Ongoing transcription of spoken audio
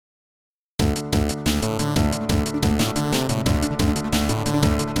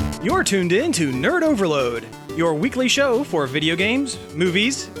You're tuned in to Nerd Overload, your weekly show for video games,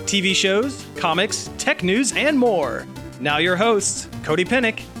 movies, TV shows, comics, tech news, and more. Now your hosts, Cody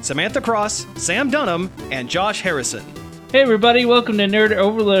Pennick, Samantha Cross, Sam Dunham, and Josh Harrison. Hey everybody, welcome to Nerd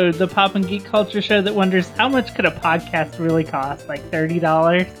Overload, the pop and geek culture show that wonders how much could a podcast really cost? Like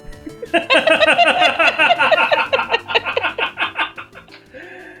 $30?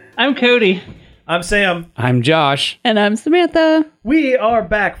 I'm Cody. I'm Sam. I'm Josh. And I'm Samantha. We are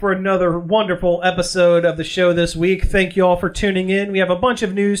back for another wonderful episode of the show this week. Thank you all for tuning in. We have a bunch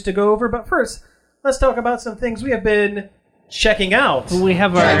of news to go over, but first, let's talk about some things we have been checking out. We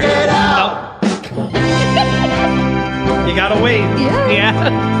have our... Check it out! You gotta wait.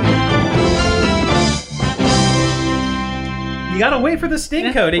 Yeah. You gotta wait for the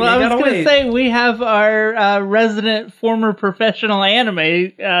sting, Cody. Well, you I was gotta going wait. to say, we have our resident former professional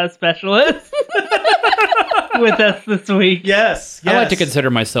anime specialist with us this week. Yes. I like to consider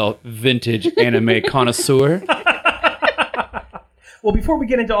myself vintage anime connoisseur. Well, before we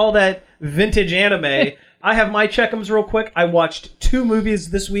get into all that vintage anime, I have my check'ems real quick. I watched 2 movies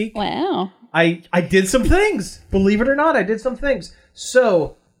this week. Wow. I did some things. Believe it or not, I did some things.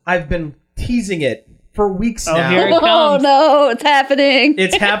 So, I've been teasing it for weeks now. Here it Oh comes. no, it's happening.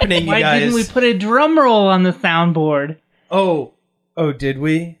 It's happening, you Why guys. didn't we put a drum roll on the soundboard? Oh, did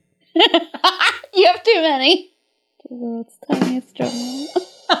we? You have too many. The world's tiniest drum roll.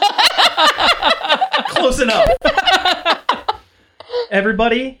 Close enough.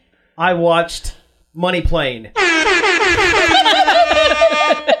 Everybody, I watched Money Plane.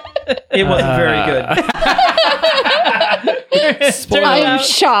 It wasn't very good. I'm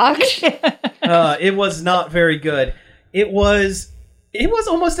shocked. It was not very good. It was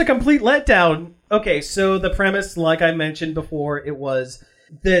almost a complete letdown. Okay, so the premise, like I mentioned before, it was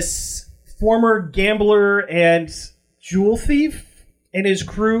this former gambler and jewel thief and his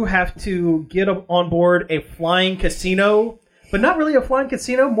crew have to get on board a flying casino, but not really a flying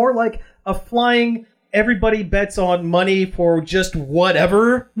casino, more like a flying everybody bets on money for just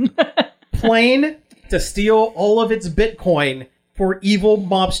whatever plane to steal all of its Bitcoin for evil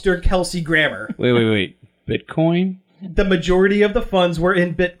mobster Kelsey Grammer. Wait. Bitcoin? The majority of the funds were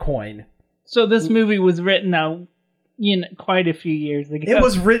in Bitcoin. So this movie was written out, quite a few years ago. It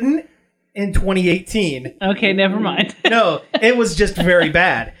was written in 2018. Okay, never mind. No, it was just very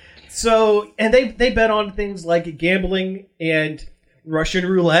bad. So, and they bet on things like gambling and Russian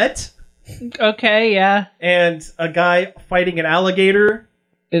roulette Okay, yeah. and a guy fighting an alligator.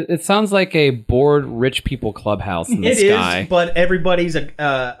 It sounds like a bored rich people clubhouse in the It sky. is, but everybody's a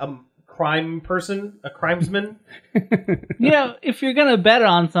crime person, a crimesman. If you're gonna bet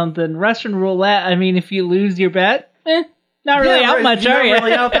on something, Russian roulette, I mean, if you lose your bet, not really out much, You're are not you?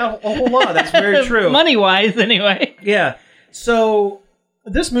 really out a whole lot. That's very true. Money-wise, anyway. Yeah. So,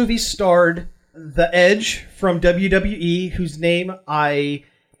 this movie starred The Edge from WWE, whose name I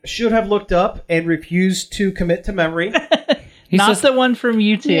should have looked up and refused to commit to memory. He's Not just, the one from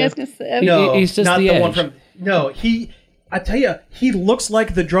YouTube. Yeah, I was gonna say. No, he's just not the one Edge. from... No, I tell you, he looks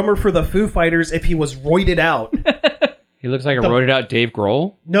like the drummer for the Foo Fighters if he was roided out. he looks like a roided out Dave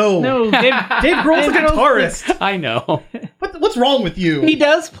Grohl. No. Dave Grohl's a guitarist. I know. What's wrong with you? he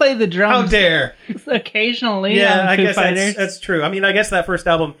does play the drums How dare. occasionally Yeah, on I Foo guess Fighters. that's true. I mean, I guess that first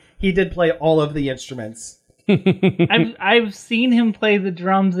album, he did play all of the instruments. I've seen him play the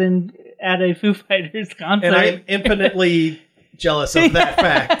drums at a Foo Fighters concert. And I'm infinitely jealous of that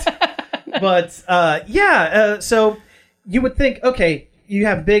fact. But, so you would think, okay, you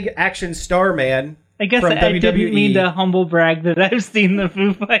have big action star man I guess from I WWE. didn't mean to humble brag that I've seen the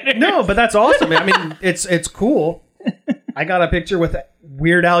Foo Fighters. No, but that's awesome. I mean, it's cool. I got a picture with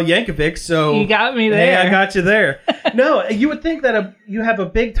Weird Al Yankovic, so... You got me Hey, there. I got you there. No, you would think that you have a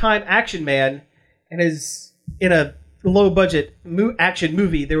big-time action man and is in a low-budget action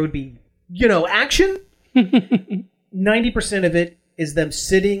movie, there would be, action? 90% of it is them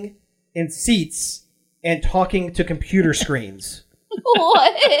sitting in seats and talking to computer screens.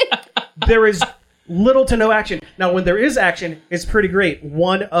 What? There is little to no action. Now, when there is action, it's pretty great.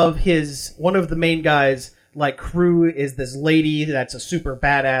 One of the main guys, crew, is this lady that's a super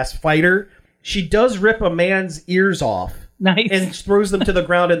badass fighter. She does rip a man's ears off. Nice. And throws them to the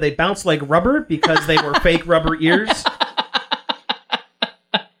ground, and they bounce like rubber because they were fake rubber ears.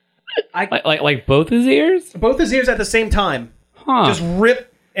 Like both his ears? Both his ears at the same time. Huh. Just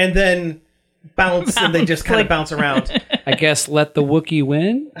rip and then bounce, and they just kind of bounce around. I guess let the Wookiee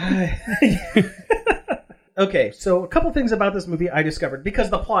win? Okay, so a couple things about this movie I discovered, because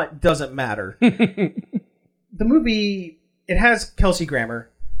the plot doesn't matter. The movie, it has Kelsey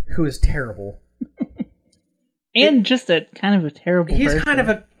Grammer, who is terrible. And just a kind of a terrible He's person. kind of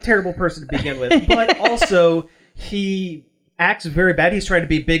a terrible person to begin with, but also he acts very bad. He's trying to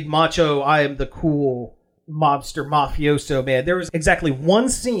be big macho, I am the cool mobster mafioso man. There was exactly one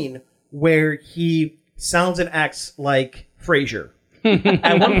scene where he sounds and acts like Frasier.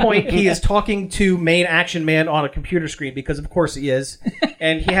 At one point, he is talking to main action man on a computer screen, because of course he is,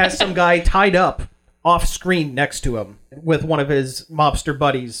 and he has some guy tied up off screen next to him with one of his mobster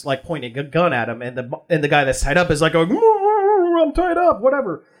buddies, like pointing a gun at him, and the guy that's tied up is like going, I'm tied up,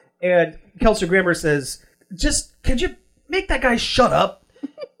 whatever. And Kelsey Grammer says, just, could you make that guy shut up?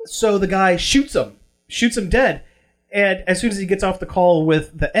 So the guy shoots him dead. And as soon as he gets off the call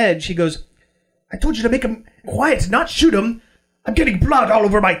with the Edge, he goes, I told you to make him quiet, not shoot him. I'm getting blood all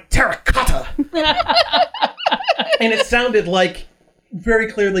over my terracotta. And it sounded like,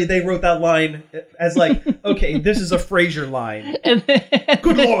 very clearly, they wrote that line as like, okay, this is a Frasier line.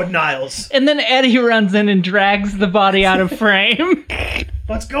 Good Lord, Niles. And then Eddie runs in and drags the body out of frame.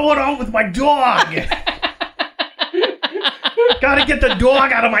 What's going on with my dog? Gotta get the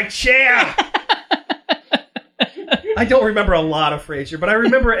dog out of my chair. I don't remember a lot of Frasier, but I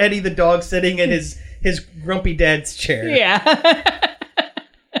remember Eddie the dog sitting in his grumpy dad's chair. Yeah.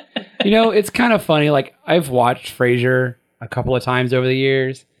 It's kind of funny. Like, I've watched Frasier a couple of times over the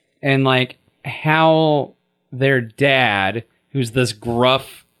years, and like how their dad, who's this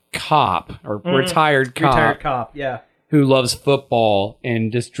gruff cop or retired cop, yeah, who loves football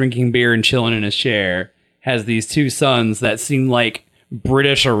and just drinking beer and chilling in his chair, has these two sons that seem like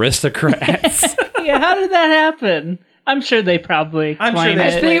British aristocrats. Yeah, how did that happen? I'm sure they probably I'm sure explained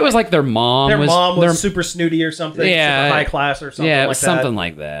they I think it was like their mom. Their mom was their- super snooty or something, Yeah. super high class or something yeah, it like was that. something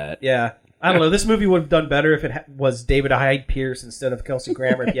like that. Yeah. I don't know. This movie would have done better if it was David Hyde Pierce instead of Kelsey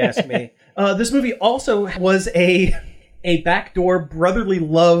Grammer, if you ask me. This movie also was a backdoor brotherly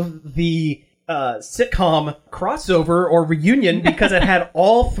love, the sitcom crossover or reunion, because it had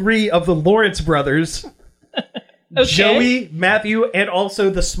all three of the Lawrence brothers, Okay. Joey, Matthew, and also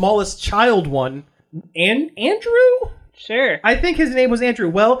the smallest child one, and Andrew? Sure. I think his name was Andrew.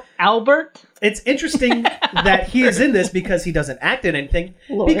 Well, Albert? it's interesting that he is in this because he doesn't act in anything,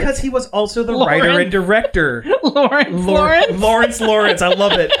 Lawrence. because he was also the Lawrence. writer and director. Lawrence? Lawrence, I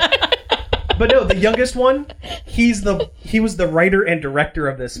love it. But no, the youngest one, he was the writer and director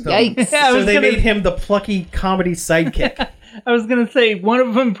of this film. Yikes. Yeah, I So was they gonna- made him the plucky comedy sidekick. I was going to say, one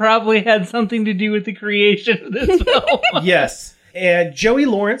of them probably had something to do with the creation of this film. Yes. And Joey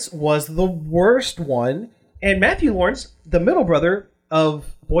Lawrence was the worst one. And Matthew Lawrence, the middle brother of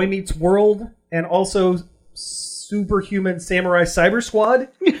Boy Meets World and also Superhuman Samurai Cyber Squad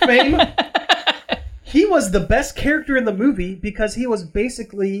fame, he was the best character in the movie because he was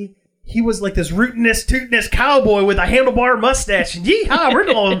like this rootinest, tootinest cowboy with a handlebar mustache. And yeehaw,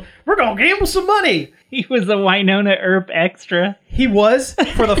 we're gonna gamble some money. He was a Winona Earp extra. He was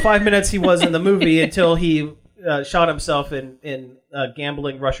for the 5 minutes he was in the movie until he shot himself in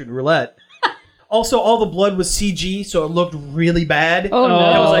gambling Russian roulette. Also, all the blood was CG, so it looked really bad. Oh, no.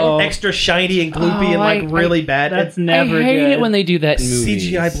 It was like extra shiny and gloopy and like really bad. That's And never I hate good. it when they do that in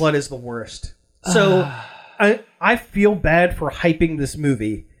movies. CGI blood is the worst. So I feel bad for hyping this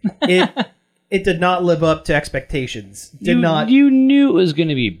movie. It did not live up to expectations. You knew it was going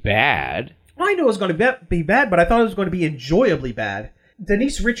to be bad. I knew it was going to be bad, but I thought it was going to be enjoyably bad.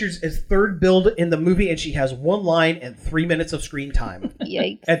 Denise Richards is third billed in the movie, and she has one line and 3 minutes of screen time.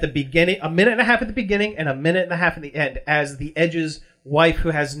 Yikes. At the beginning, a minute and a half at the beginning, and a minute and a half at the end, as the Edge's wife, who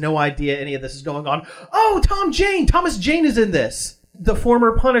has no idea any of this is going on. Oh, Thomas Jane is in this. The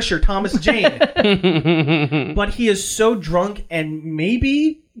former Punisher, Thomas Jane. But he is so drunk and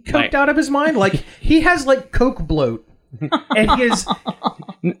maybe coked Right. out of his mind. Like, he has, like, coke bloat. And he is...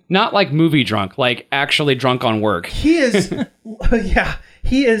 Not like movie drunk, like actually drunk on work. He is, yeah,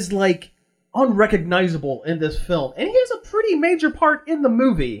 he is like unrecognizable in this film, and he has a pretty major part in the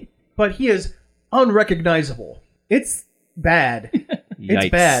movie, but he is unrecognizable. It's bad. It's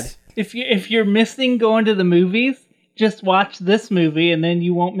Yikes. bad. If you're missing going to the movies, just watch this movie, and then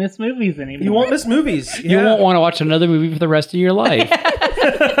you won't miss movies anymore. You won't miss movies. You Yeah. won't want to watch another movie for the rest of your life.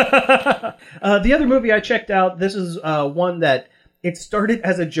 The other movie I checked out, this is one that it started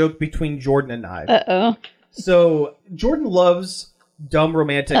as a joke between Jordan and I. Uh-oh. So Jordan loves dumb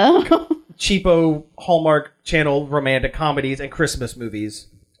romantic, cheapo Hallmark Channel romantic comedies and Christmas movies.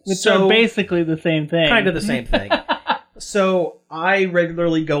 Which are basically the same thing. Kind of the same thing. So I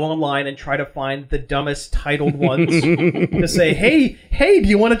regularly go online and try to find the dumbest titled ones to say, hey, do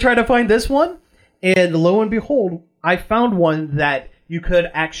you want to try to find this one? And lo and behold, I found one that you could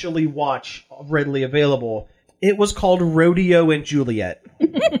actually watch readily available. It was called Rodeo and Juliet.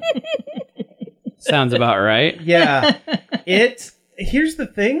 Sounds about right. Yeah. Here's the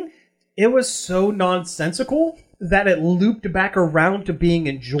thing. It was so nonsensical that it looped back around to being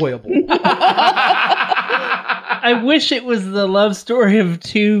enjoyable. I wish it was the love story of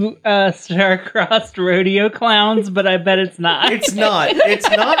two star-crossed rodeo clowns, but I bet it's not. It's not. It's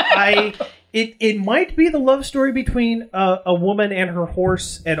not. It might be the love story between a woman and her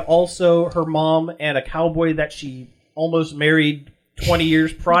horse, and also her mom and a cowboy that she almost married 20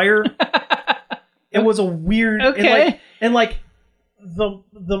 years prior. It was a weird, Okay. and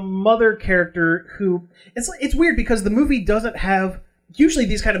the mother character who it's weird because the movie doesn't have. Usually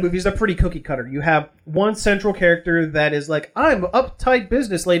these kind of movies are pretty cookie cutter. You have one central character that is like, I'm an uptight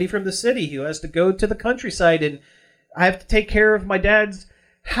business lady from the city who has to go to the countryside and I have to take care of my dad's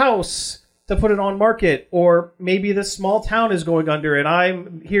house to put it on market, or maybe this small town is going under and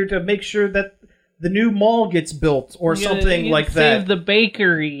I'm here to make sure that the new mall gets built or something like that. Save the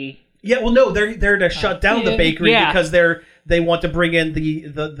bakery. Yeah, well, no, they're to shut down the bakery because they want to bring in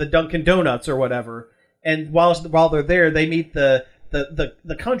the Dunkin' Donuts or whatever. And while they're there, they meet the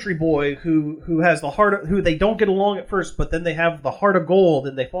country boy who has the heart of, who they don't get along at first, but then they have the heart of gold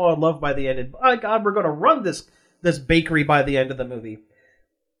and they fall in love by the end. And by God, we're going to run this bakery by the end of the movie.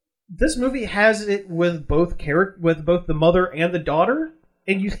 This movie has it with both the mother and the daughter.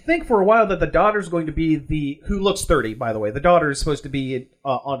 And you think for a while that the daughter's going to be who looks 30, by the way. The daughter is supposed to be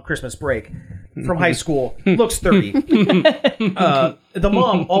on Christmas break from high school. Looks 30. The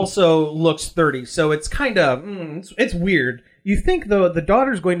mom also looks 30. So it's kind of, it's weird. You think, though, the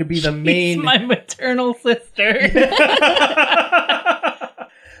daughter's going to be the main... She's my maternal sister.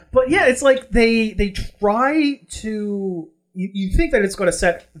 But yeah, it's like they try to... You think that it's going to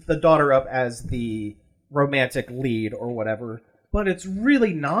set the daughter up as the romantic lead or whatever, but it's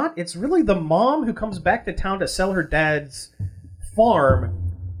really not. It's really the mom who comes back to town to sell her dad's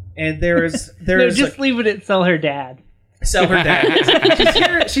farm, and there's No, just leave it at sell her dad. Sell her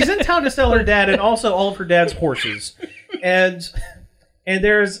dad. She's in town to sell her dad and also all of her dad's horses. And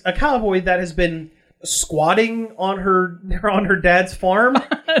there's a cowboy that has been squatting on her dad's farm.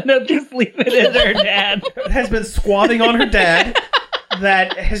 No, just leave it as her dad. Has been squatting on her dad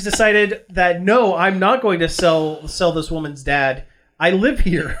that has decided that no, I'm not going to sell this woman's dad. I live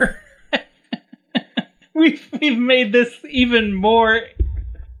here. We've made this even more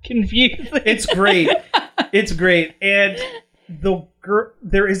confusing. It's great. It's great. And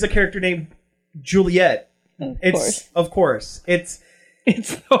there is a character named Juliet. Of course. It's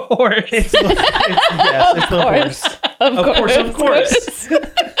the horse. It's the horse. Of course.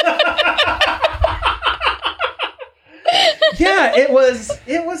 Yeah, it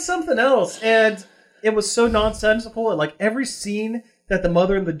was something else, and it was so nonsensical. And like every scene that the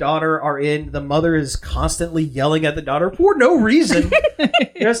mother and the daughter are in, the mother is constantly yelling at the daughter for no reason.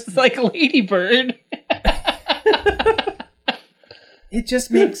 It's like Lady Bird. It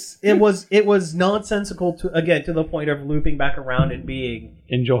just makes it was nonsensical to the point of looping back around and being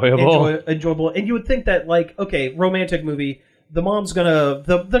enjoyable. And you would think that, like, okay, romantic movie,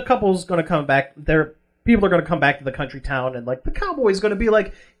 the couple's gonna come back. People are gonna come back to the country town, and like the cowboy's gonna be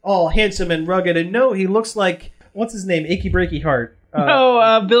like all handsome and rugged, and no, he looks like, what's his name, Achy Breaky Heart.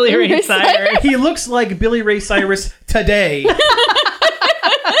 Billy Ray Cyrus. He looks like Billy Ray Cyrus today.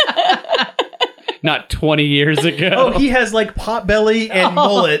 Not 20 years ago. Oh, he has like pot belly and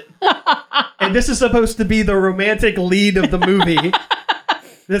mullet. And this is supposed to be the romantic lead of the movie.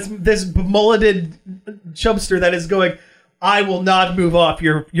 This mulleted chubster that is going, I will not move off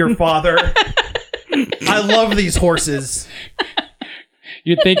your father. I love these horses.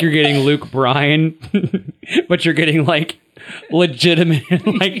 You'd think you're getting Luke Bryan, but you're getting like legitimate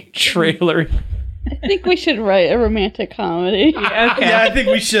like trailer. I think we should write a romantic comedy. Yeah, okay. Yeah, I think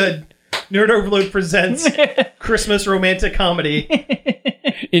we should. Nerd Overload presents Christmas romantic comedy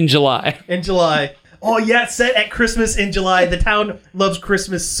In July. Oh yeah, set at Christmas in July. The town loves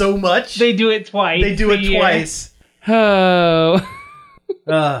Christmas so much. They do it twice. Twice. Oh.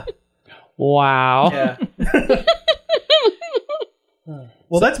 Wow. Yeah.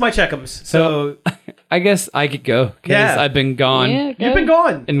 Well, that's my checkums. So I guess I could go because Yeah. I've been gone Yeah, you've been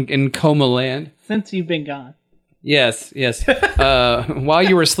gone. in coma land. Since you've been gone. Yes. While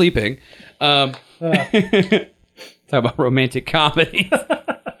you were sleeping. Talk about romantic comedies.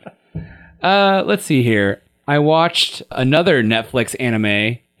 Let's see here. I watched another Netflix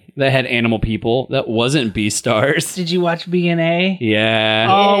anime that had animal people that wasn't Beastars. Did you watch BNA? Yeah.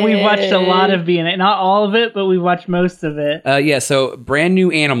 Oh, we watched a lot of BNA. Not all of it, but we watched most of it. Yeah, so Brand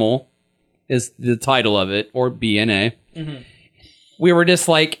New Animal is the title of it, or BNA. Mm-hmm. We were just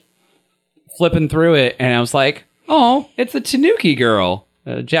like flipping through it, and I was like, oh, it's a Tanuki girl,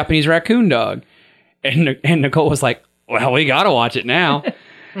 a Japanese raccoon dog. And Nicole was like, well, we gotta watch it now.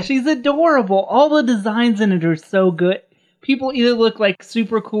 She's adorable. All the designs in it are so good. People either look like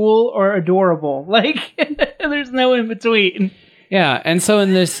super cool or adorable. Like, there's no in between. Yeah, and so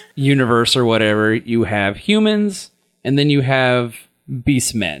in this universe or whatever, you have humans, and then you have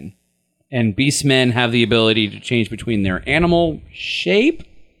beastmen. And beastmen have the ability to change between their animal shape,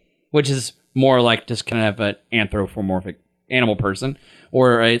 which is more like just kind of an anthropomorphic animal person,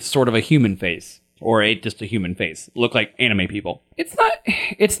 or a sort of a human face, or just a human face. Look like anime people. It's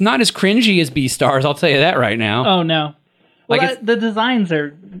not as cringy as Beastars, I'll tell you that right now. Oh, no. Well, Like the designs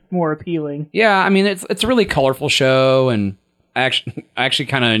are more appealing. Yeah, I mean, it's a really colorful show, and I actually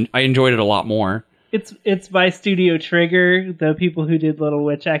kind of I enjoyed it a lot more. It's by Studio Trigger, the people who did Little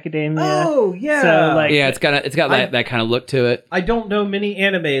Witch Academia. Oh, yeah. So, like, Yeah, it's got that kind of look to it. I don't know many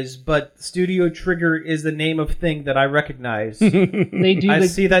animes, but Studio Trigger is the name of thing that I recognize. they do I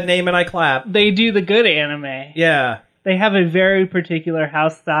see that name and I clap. they do the good anime. Yeah. They have a very particular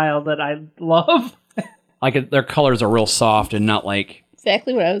house style that I love. Like their colors are real soft and not like.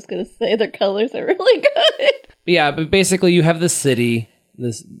 Exactly what I was going to say. Their colors are really good. But basically you have this city,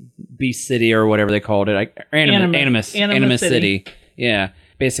 this Beast City or whatever they called it, like Animus City. Yeah,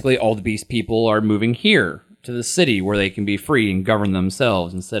 basically all the Beast people are moving here to the city where they can be free and govern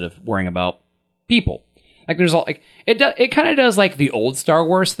themselves instead of worrying about people. Like there's all like it kind of does like the old Star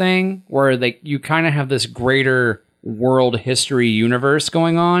Wars thing where you kind of have this greater world history universe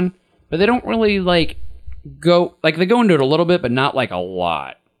going on, but they don't really they go into it a little bit, but not like a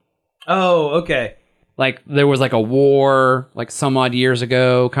lot. Oh, okay. Like there was like a war like some odd years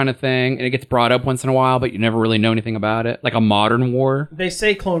ago kind of thing, and it gets brought up once in a while, but you never really know anything about it. Like a modern war. They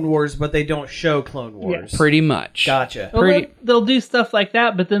say Clone Wars, but they don't show Clone Wars. Pretty much. Gotcha. Well, they'll do stuff like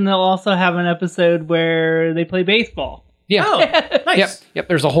that, but then they'll also have an episode where they play baseball. Yeah. Oh, nice. Yep.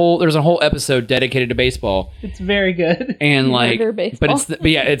 There's a whole episode dedicated to baseball, It's very good. and like, Murder baseball. but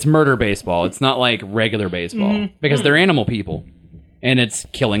it's murder baseball. It's not like regular baseball because they're animal people, and it's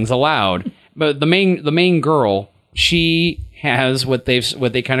killings allowed. But the main girl, she has what they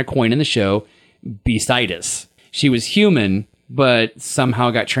kind of coin in the show, beastitis. She was human, but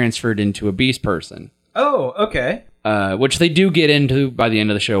somehow got transferred into a beast person. Oh, okay. Which they do get into by the end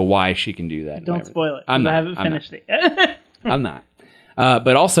of the show why she can do that. Don't spoil it. 'Cause I'm not, I haven't I'm finished it yet. I'm not.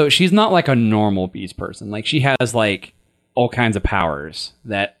 But also, she's not like a normal beast person. Like, she has, like, all kinds of powers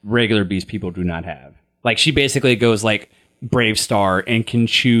that regular beast people do not have. Like, she basically goes, like, Brave Star and can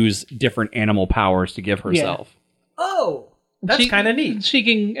choose different animal powers to give herself. Oh, that's kind of neat. She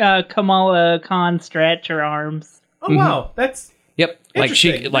can Kamala Khan stretch her arms. Oh, wow. That's... Yep. Like,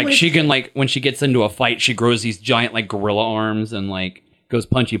 Interesting. she can, like, when she gets into a fight, she grows these giant, like, gorilla arms and, like, goes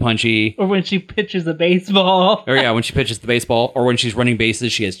punchy. Or when she pitches a baseball. Or, yeah, when she pitches the baseball. Or when she's running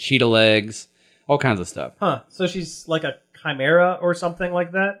bases, she has cheetah legs. All kinds of stuff. Huh. So she's like a chimera or something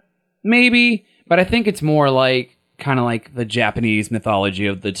like that? Maybe. But I think it's more like, kind of like the Japanese mythology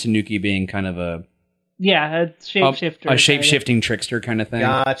of the Tanuki being kind of a Shapeshifter. a shape-shifting trickster kind of thing.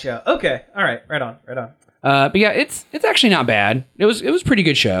 Gotcha. Okay. All right. Right on. But yeah, it's actually not bad. It was a pretty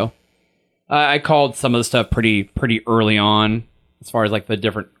good show. I called some of the stuff pretty early on, as far as like the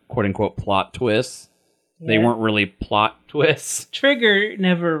different quote unquote plot twists. They weren't really plot twists, Trigger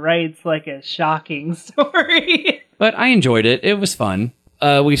never writes like a shocking story. but I enjoyed it. It was fun.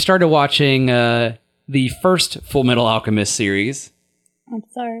 We started watching the first Full Metal Alchemist series, I'm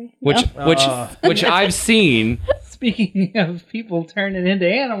sorry. which I've seen. Speaking of people turning into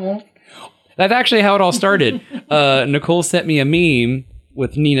animals. That's actually how it all started. Nicole sent me a meme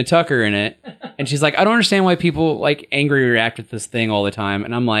with Nina Tucker in it, and she's like, I don't understand why people like angry react with this thing all the time.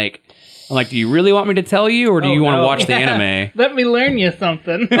 And I'm like, do you really want me to tell you, or do you want to watch the anime? Let me learn you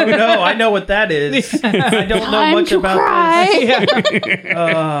something. Oh, no. I know what that is. I don't know much about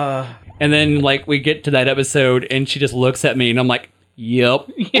this. And then like we get to that episode, and she just looks at me, and I'm like, yep,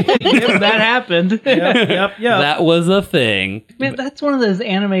 That happened. Yep. that was a thing. Man, that's one of those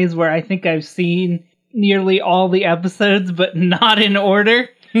animes where I think I've seen nearly all the episodes, but not in order.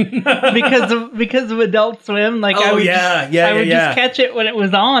 because of Adult Swim. Like I would just catch it when it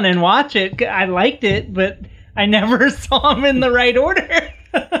was on and watch it. I liked it, but I never saw them in the right order.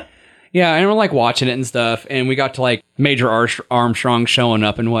 Yeah, and we're like watching it and stuff, and we got to like Major Armstrong showing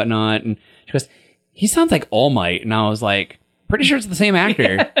up and whatnot, and she goes, he sounds like All Might, and I was like, pretty sure it's the same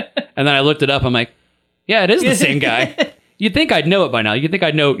actor. And then I looked it up, I'm like, yeah, it is the same guy. You'd think I'd know it by now. You'd think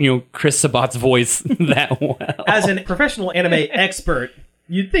I'd know, Chris Sabat's voice that well. As a professional anime expert,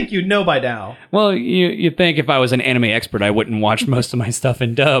 you'd think you'd know by now. Well, you'd think if I was an anime expert, I wouldn't watch most of my stuff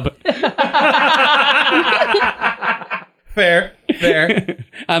in dub. Fair. Fair.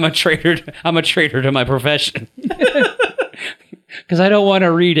 I'm a traitor to my profession. Because I don't want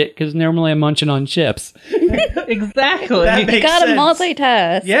to read it, because normally I'm munching on chips. Exactly. That You makes gotta sense.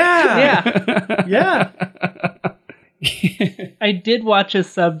 multitask. Yeah. Yeah. Yeah. I did watch a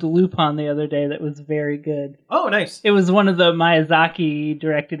subbed Lupin the other day that was very good. Oh, nice. It was one of the Miyazaki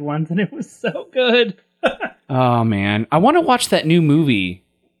directed ones, and it was so good. Oh, man. I want to watch that new movie.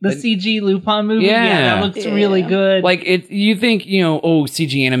 The CG Lupin movie? Yeah. That looks really good. Like, you think,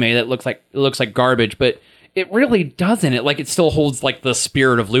 CG anime, that looks like garbage, but it really doesn't. It still holds, like, the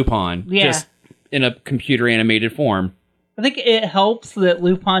spirit of Lupin. Yeah. Just in a computer animated form. I think it helps that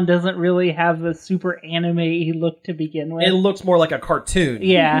Lupin doesn't really have the super anime-y look to begin with. It looks more like a cartoon.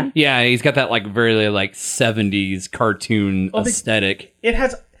 Yeah. Yeah, he's got that, like, very, like, 70s cartoon aesthetic. It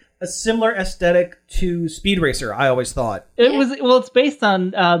has a similar aesthetic to Speed Racer, I always thought. It's based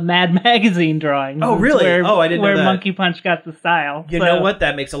on Mad Magazine drawings. Oh, really? I didn't know that. Where Monkey Punch got the style. You know what?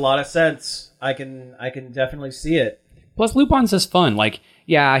 That makes a lot of sense. I can definitely see it. Plus, Lupin's just fun. Like,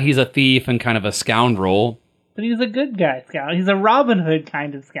 yeah, he's a thief and kind of a scoundrel. But he's a good guy scoundrel. He's a Robin Hood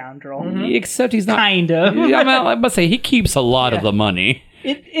kind of scoundrel. Mm-hmm. Except he's not. Kind of. I must say, he keeps a lot of the money.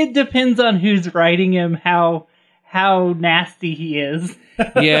 It depends on who's writing him, how nasty he is.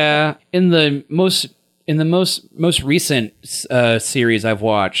 Yeah, in the most recent series I've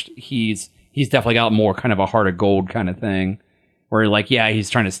watched, he's definitely got more kind of a heart of gold kind of thing, where like he's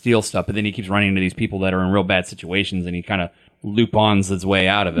trying to steal stuff, but then he keeps running into these people that are in real bad situations, and he kind of Lupins his way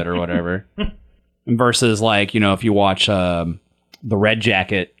out of it or whatever. Versus like if you watch the Red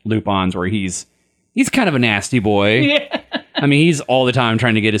Jacket Lupins, where he's kind of a nasty boy. Yeah. I mean, he's all the time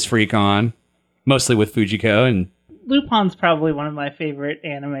trying to get his freak on, mostly with Fujiko, and Lupin's probably one of my favorite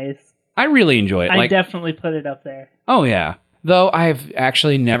animes. I really enjoy it. I definitely put it up there. Oh, yeah. Though I've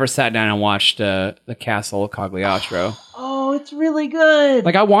actually never sat down and watched The Castle of Cagliostro. Oh, it's really good.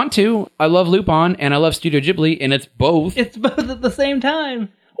 Like, I want to. I love Lupin, and I love Studio Ghibli, and it's both. It's both at the same time.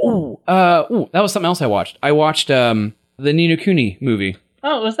 That was something else I watched. I watched the Ni no Kuni movie.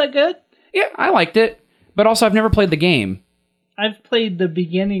 Oh, was that good? Yeah, I liked it. But also, I've never played the game. I've played the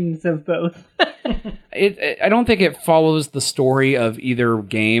beginnings of both. I don't think it follows the story of either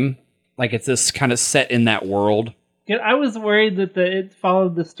game. Like, it's just kind of set in that world. I was worried that it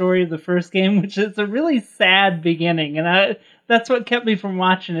followed the story of the first game, which is a really sad beginning, and that's what kept me from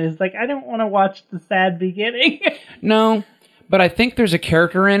watching it. Is like, I don't want to watch the sad beginning. No, but I think there's a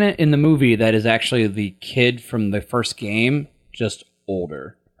character in it in the movie that is actually the kid from the first game, just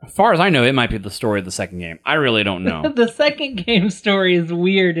older. As far as I know, it might be the story of the second game. I really don't know. The second game story is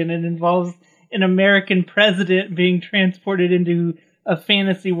weird, and it involves an American president being transported into a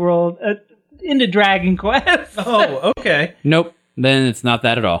fantasy world, into Dragon Quest. Oh, okay. Nope. Then it's not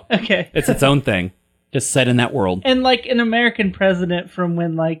that at all. Okay. It's its own thing. Just set in that world. And like an American president from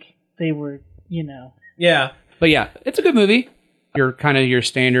when like they were, Yeah. But yeah, it's a good movie. Your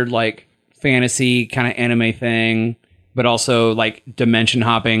standard like fantasy kind of anime thing, but also like dimension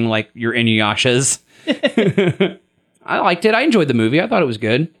hopping like your Inuyashas. I liked it. I enjoyed the movie. I thought it was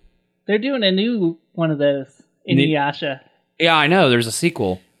good. They're doing a new one of those, Inuyasha. Yeah, I know. There's a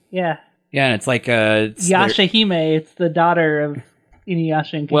sequel. Yeah. Yeah, and it's like Yashahime. It's the daughter of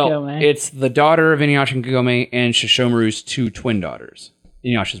Inuyasha and Kagome. Well, it's the daughter of Inuyasha and Kagome and Shishomaru's two twin daughters.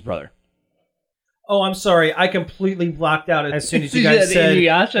 Inuyasha's brother. Oh, I'm sorry. I completely blocked out as soon as you guys said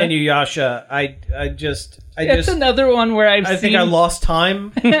Inuyasha. It's another one where I think I lost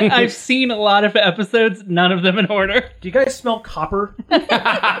time. I've seen a lot of episodes, none of them in order. Do you guys smell copper?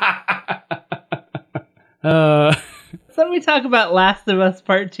 So let me talk about Last of Us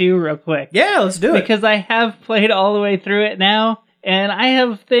Part 2 real quick. Yeah, let's do it. Because I have played all the way through it now, and I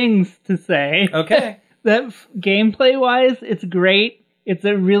have things to say. Okay. That gameplay-wise, it's great. It's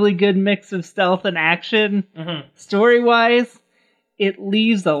a really good mix of stealth and action. Mm-hmm. Story-wise, it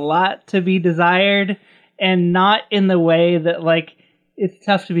leaves a lot to be desired, and not in the way that, like, it's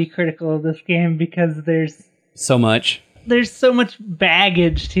tough to be critical of this game because there's so much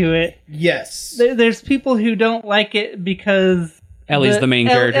baggage to it. Yes. There's people who don't like it because Ellie's the main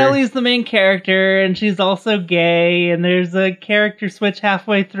character. Ellie's the main character, and she's also gay, and there's a character switch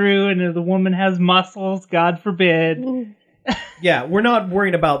halfway through, and the woman has muscles, God forbid. Yeah, we're not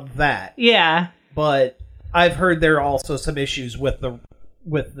worried about that. Yeah. But I've heard there are also some issues with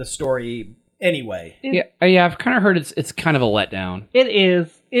the story anyway. Yeah, I've kind of heard it's kind of a letdown. It is.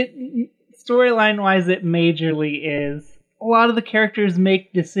 Storyline-wise, it majorly is. A lot of the characters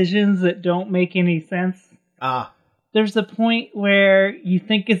make decisions that don't make any sense. There's a point where you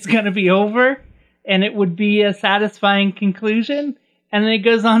think it's going to be over, and it would be a satisfying conclusion, and then it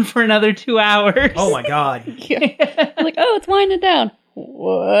goes on for another 2 hours. Oh my god. Like, oh, it's winding down.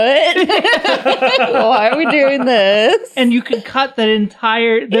 What? Why are we doing this? And you could cut that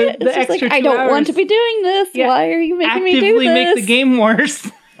entire the extra like, I don't want to be doing this. Yeah. Why are you making me do this? Actively make the game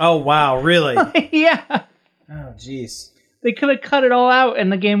worse. Oh wow, really? Yeah. Oh jeez. They could have cut it all out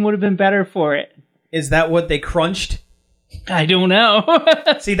and the game would have been better for it. Is that what they crunched? I don't know.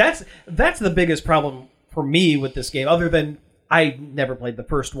 See, that's the biggest problem for me with this game, other than I never played the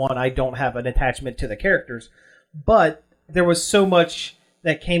first one. I don't have an attachment to the characters. But there was so much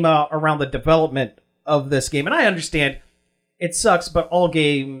that came out around the development of this game. And I understand it sucks, but all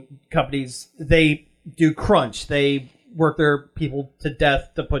game companies, they do crunch. They work their people to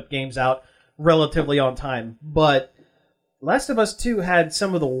death to put games out relatively on time. But Last of Us 2 had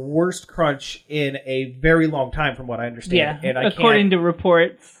some of the worst crunch in a very long time, from what I understand. Yeah, and according to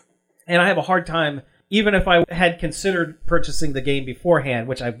reports. And I have a hard time, even if I had considered purchasing the game beforehand,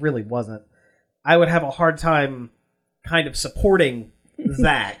 which I really wasn't, I would have a hard time kind of supporting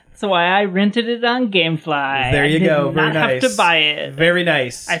that. That's why I rented it on GameFly. There you go. Very nice. I did not have to buy it. Very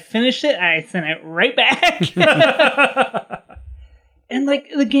nice. I finished it. I sent it right back. And like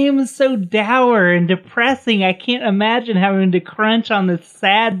the game is so dour and depressing. I can't imagine having to crunch on this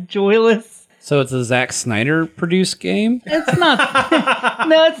sad, joyless. So it's a Zack Snyder produced game? It's not.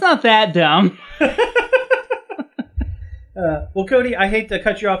 No, it's not that dumb. Well, Cody, I hate to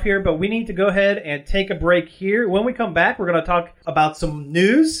cut you off here, but we need to go ahead and take a break here. When we come back, we're going to talk about some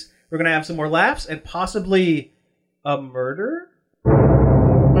news. We're going to have some more laughs and possibly a murder.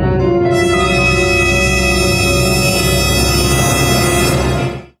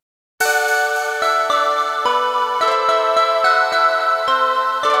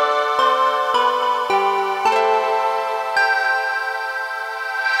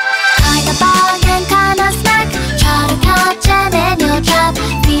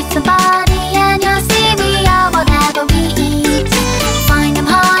 Somebody and you'll see me out whatever we eat. Find them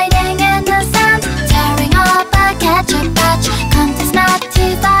hiding in the sand, tearing up a ketchup patch. Come to Snack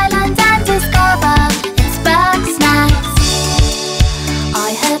Tooth Island and discover it's bug snacks.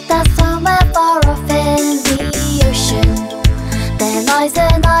 I heard that somewhere far off in the ocean there lies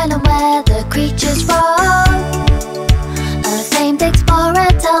an island where the creatures roam. A famed explorer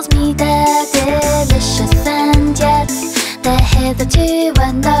tells me they're delicious, and yet they're hitherto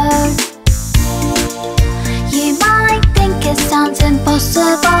unknown. You might think it sounds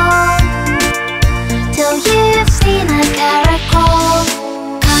impossible till you've seen a carrot crawl.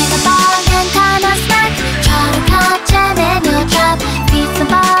 Kinda bug and kinda snack, try to catch them in your trap. Feed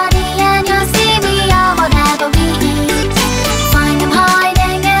somebody and you'll see we are whatever we eat. Find them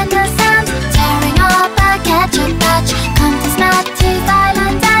hiding in the sand, tearing up a ketchup patch. Come to Snack Tooth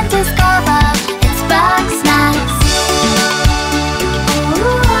Island and discover it's bug snacks.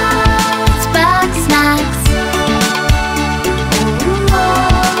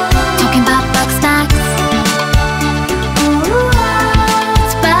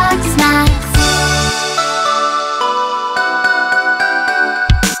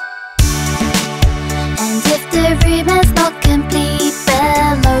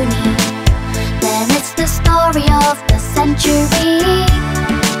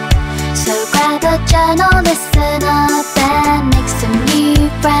 So grab a journal, listen up, and make some new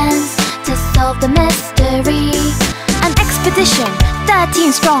friends to solve the mystery. An expedition,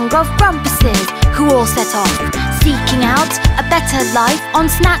 13 strong of grumpuses, who all set off, seeking out a better life on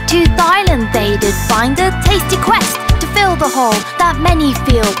Snack Tooth Island. They did find a tasty quest to fill the hole that many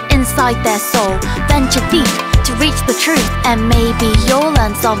feel inside their soul. Venture deep to reach the truth, and maybe you'll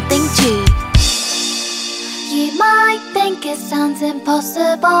learn something too. You might think it sounds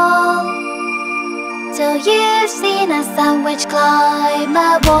impossible till you've seen a sandwich climb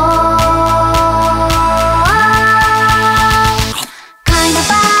a wall. Kinda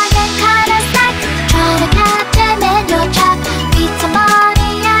bug and kinda snack, try to catch them in your trap. Feed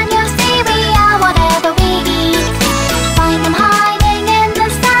somebody and you'll see we are whatever we eat. Find them hiding in the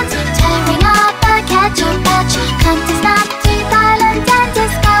sand, tearing up a ketchup patch. Come to Snack Tooth Island and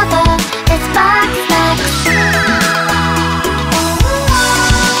discover it's bug snacks.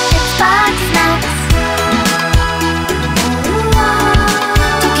 It's bug snacks.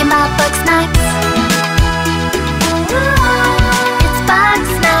 Talking about bug snacks. It's bug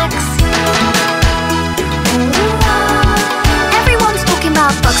snacks.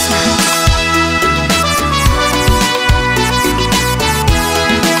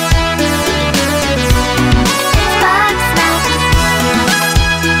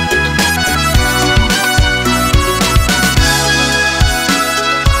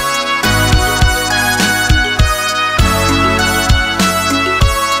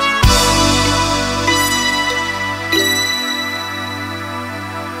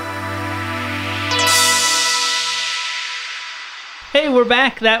 we're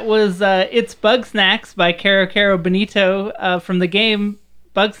back. That was It's Bugsnax by Caro Benito from the game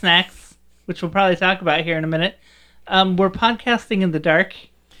Bugsnax, which we'll probably talk about here in a minute. We're podcasting in the dark.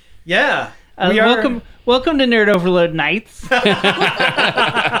 Yeah. Welcome to Nerd Overload Nights.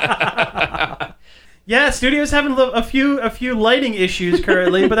 Yeah, studio's having a few lighting issues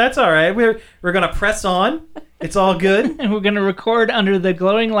currently, but that's all right. We're gonna press on. It's all good. And we're gonna record under the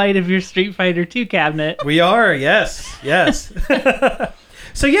glowing light of your Street Fighter 2 cabinet. We are, yes.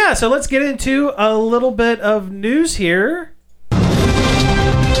 So let's get into a little bit of news here.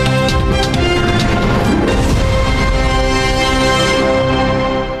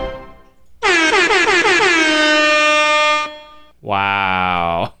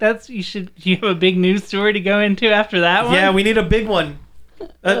 Wow. You have a big news story to go into after that one? Yeah, we need a big one.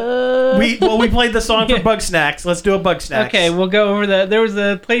 We played the song for Bugsnax. Let's do a Bugsnax. Okay, we'll go over that. There was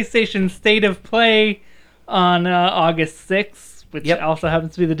a PlayStation State of Play on August 6th, which also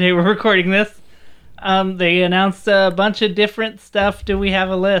happens to be the day we're recording this. They announced a bunch of different stuff. Do we have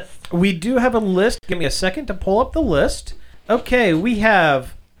a list? We do have a list. Give me a second to pull up the list. Okay, we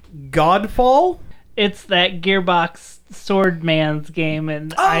have Godfall. It's that Gearbox Swordman's game,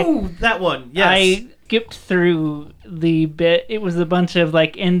 and that one. Yes, I skipped through the bit. It was a bunch of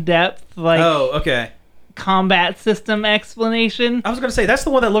in-depth combat system explanation. I was gonna say that's the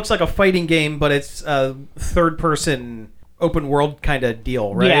one that looks like a fighting game, but it's a third-person open world kind of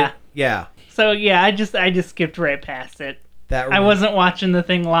deal, right? Yeah. So I just skipped right past it. I wasn't watching the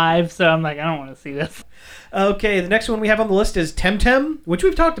thing live, so I'm like, I don't want to see this. Okay, the next one we have on the list is Temtem, which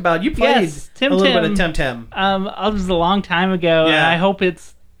we've talked about. You played a little bit of Temtem. It was a long time ago, and I hope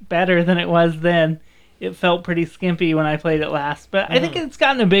it's better than it was then. It felt pretty skimpy when I played it last, but I think it's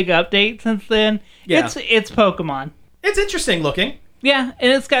gotten a big update since then. Yeah. It's Pokemon. It's interesting looking. Yeah,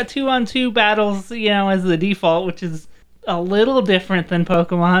 and it's got 2-on-2 battles, as the default, which is a little different than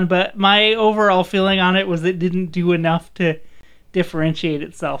Pokemon, but my overall feeling on it was it didn't do enough to differentiate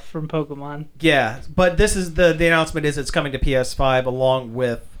itself from Pokemon. Yeah, but this is the announcement is it's coming to PS5 along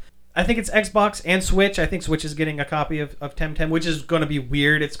with, I think it's Xbox and Switch. I think Switch is getting a copy of Temtem, which is going to be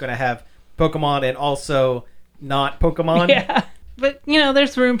weird. It's going to have Pokemon and also not Pokemon. Yeah, but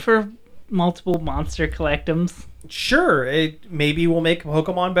there's room for multiple monster collectums. Sure, it maybe will make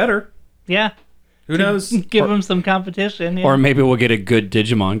Pokemon better. Yeah. Who knows? Give them some competition. Yeah. Or maybe we'll get a good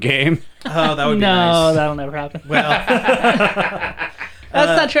Digimon game. Oh, that would be nice. No, that'll never happen. Well,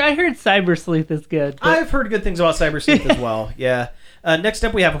 that's not true. I heard Cyber Sleuth is good. But... I've heard good things about Cyber Sleuth as well. Yeah. Next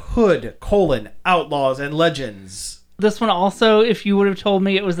up, we have Hood: Outlaws and Legends. This one also, if you would have told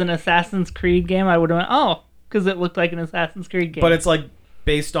me it was an Assassin's Creed game, I would have went, because it looked like an Assassin's Creed game. But it's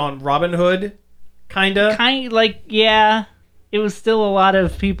based on Robin Hood, kinda. Yeah. It was still a lot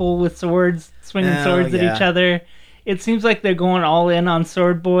of people with swords swinging swords at each other. It seems like they're going all in on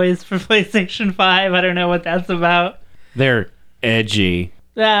Sword Boys for PlayStation 5. I don't know what that's about. They're edgy.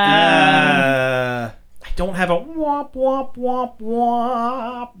 I don't have a womp womp womp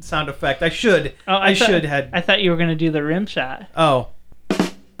womp sound effect. I should. I thought you were going to do the rim shot. Oh.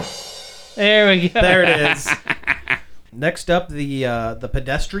 There we go. There it is. Next up, the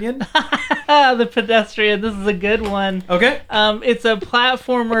Pedestrian. The Pedestrian. This is a good one. Okay. It's a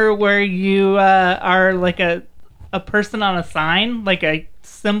platformer where you are like a person on a sign, like a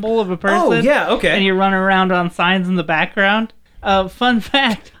symbol of a person. Oh, yeah, okay. And you run around on signs in the background. Fun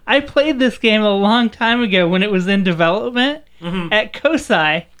fact, I played this game a long time ago when it was in development at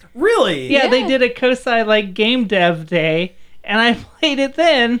Kosai. Really? Yeah, they did a Kosai game dev day. And I played it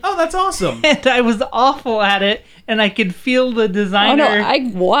then. Oh, that's awesome. And I was awful at it, and I could feel the designer. Oh, no, I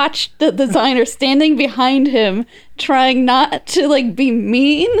watched the designer standing behind him, trying not to, be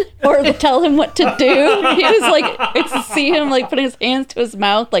mean or tell him what to do. He was, I see him, putting his hands to his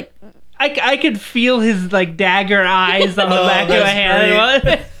mouth, I could feel his, dagger eyes on the back of my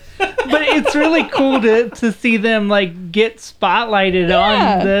hand. But it's really cool to see them get spotlighted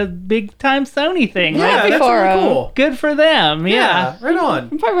on the big time Sony thing. Yeah, that's really cool. Good for them. Yeah, right on.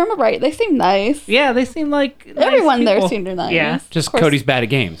 If I remember right, they seem nice. Yeah, they seem like everyone nice there seemed nice. Yeah, just Cody's bad at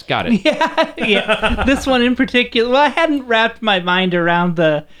games. Got it. Yeah. This one in particular. Well, I hadn't wrapped my mind around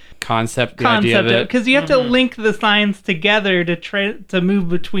the concept idea because you have to link the signs together to move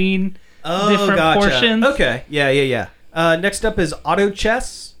between different portions. Okay. Yeah. Next up is Auto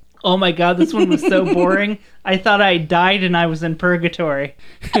Chess. Oh my god, this one was so boring. I thought I died and I was in purgatory.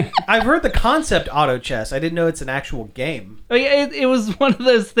 I've heard the concept Auto Chess. I didn't know it's an actual game. Oh, yeah, it was one of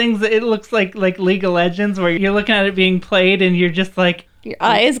those things that it looks like League of Legends, where you're looking at it being played and you're just your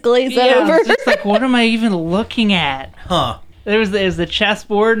eyes glaze over. It's just what am I even looking at? Huh. There's a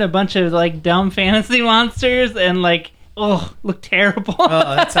chessboard and a bunch of dumb fantasy monsters, and looked terrible.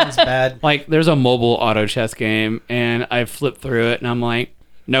 Oh, that sounds bad. Like, there's a mobile auto chess game, and I flipped through it, and I'm like,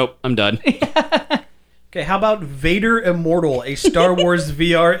 nope, I'm done. Okay, how about Vader Immortal, a Star Wars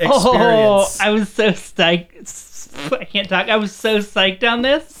VR experience? Oh, I was so psyched. I can't talk. I was so psyched on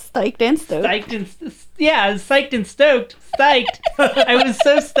this. Psyched and stoked. Psyched and stoked. Psyched. I was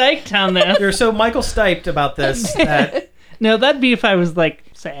so psyched on this. You're so Michael Stiped about this. That... No, that'd be if I was, like,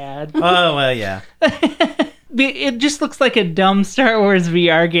 sad. Oh, well, yeah. It just looks like a dumb Star Wars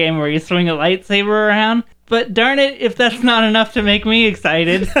VR game where you swing a lightsaber around. But darn it, if that's not enough to make me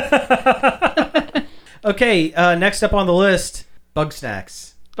excited. Okay, next up on the list,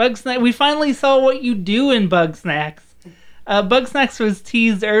 Bugsnax. Bugsnax. We finally saw what you do in Bugsnax. Bugsnax was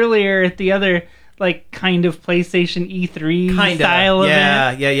teased earlier at the other, like, kind of PlayStation E3 style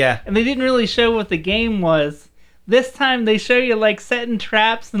event. Yeah. And they didn't really show what the game was. This time they show you, like, setting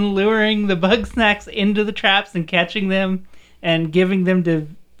traps and luring the Bugsnax into the traps and catching them and giving them to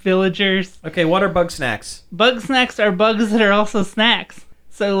villagers. Okay, what are Bugsnax? Bugsnax are bugs that are also snacks.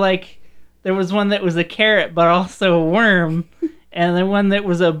 So, like, there was one that was a carrot but also a worm. And then one that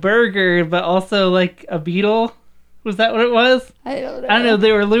was a burger but also, like, a beetle. Was that what it was? I don't know. I don't know.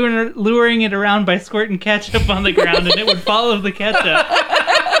 They were luring it around by squirting ketchup on the ground, and it would follow the ketchup.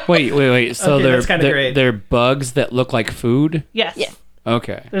 Wait. So okay, they're bugs that look like food? Yes. Yeah.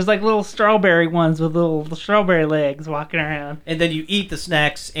 Okay. There's like little strawberry ones with little strawberry legs walking around. And then you eat the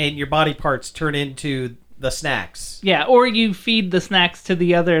snacks, and your body parts turn into the snacks. Yeah, or you feed the snacks to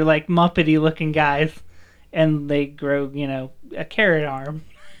the other, like, Muppety-looking guys, and they grow, a carrot arm.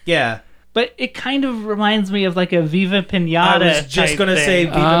 Yeah. But it kind of reminds me of, like, a Viva Pinata. I was just going to say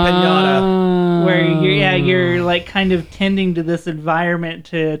Viva Pinata. Where you're like kind of tending to this environment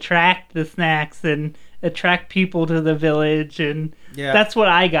to attract the snacks and attract people to the village, and that's what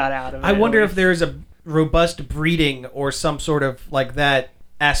I got out of it. I wonder if there's a robust breeding or some sort of like that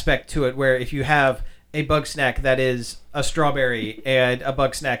aspect to it, where if you have a bug snack that is a strawberry and a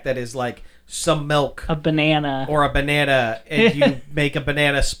bug snack that is like some milk, a banana, and you make a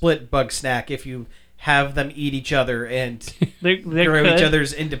banana split bug snack if you have them eat each other and grow each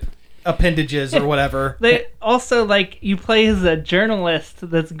other's appendages or whatever. They also, like, you play as a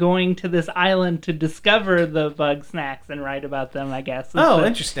journalist that's going to this island to discover the bug snacks and write about them, I guess.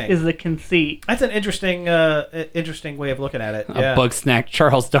 Interesting. Is the conceit. That's an interesting way of looking at it. A bug snack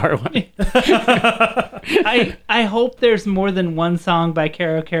Charles Darwin. I hope there's more than one song by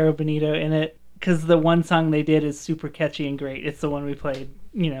Caro Bonito in it, because the one song they did is super catchy and great. It's the one we played,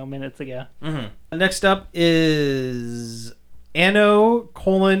 minutes ago. Mm-hmm. Next up is Anno :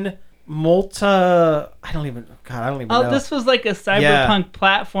 Multa. I don't even know. Oh, this was like a cyberpunk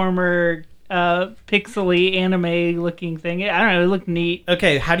platformer, pixely anime looking thing. I don't know. It looked neat.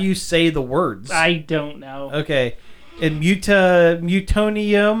 Okay, how do you say the words? I don't know. Okay, and mutonium.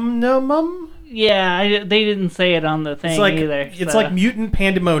 Yeah, they didn't say it on the thing either. It's like mutant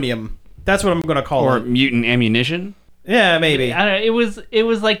pandemonium. That's what I'm going to call it. Or mutant ammunition. Yeah, maybe. I don't know. It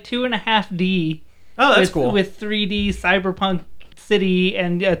was like 2.5D. Oh, that's cool. With 3D cyberpunk city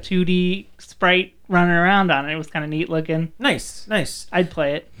and a 2D sprite running around on it. It was kind of neat looking. Nice. I'd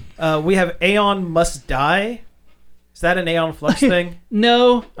play it. We have Aeon Must Die. Is that an Aeon Flux thing?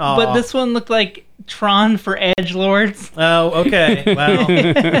 No, but this one looked like Tron for edgelords. Oh, okay.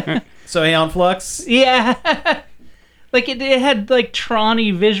 Well, so Aeon Flux? Yeah. Like, it had, like,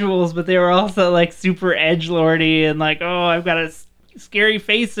 Tron-y visuals, but they were also, like, super edgelordy and, like, oh, I've got a scary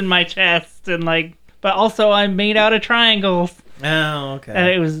face in my chest, and, like, but also I'm made out of triangles. Oh, okay.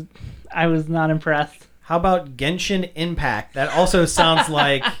 And I was not impressed. How about Genshin Impact? That also sounds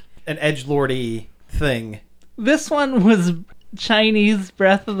like an edgelordy thing. This one was Chinese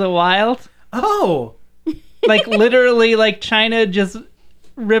Breath of the Wild. Oh! Like, literally, like, China just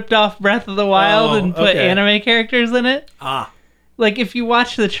ripped off Breath of the Wild and put anime characters in it. Like, if you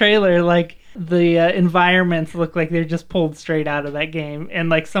watch the trailer, like, the environments look like they're just pulled straight out of that game, and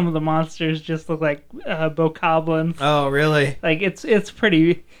like some of the monsters just look like bokoblins. Oh, really? Like, it's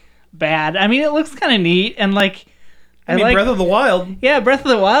pretty bad. I mean, it looks kind of neat, and like I mean, Breath of the Wild. Yeah, Breath of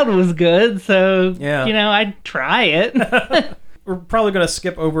the Wild was good, so yeah. I'd try it. We're probably going to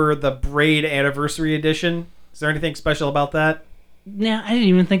skip over the Braid Anniversary Edition. Is there anything special about that? No, I didn't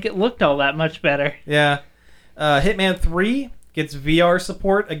even think it looked all that much better. Yeah. Hitman 3 gets VR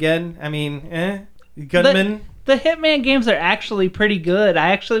support again. I mean, Gunman. The Hitman games are actually pretty good.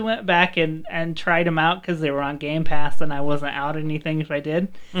 I actually went back and tried them out because they were on Game Pass, and I wasn't out anything if I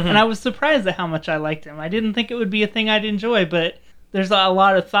did. Mm-hmm. And I was surprised at how much I liked them. I didn't think it would be a thing I'd enjoy, but there's a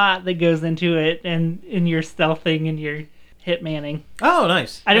lot of thought that goes into it, and in your stealthing and your Hitmaning. Oh,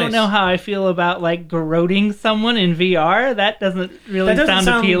 nice. I don't know how I feel about like garroting someone in VR. That doesn't really sound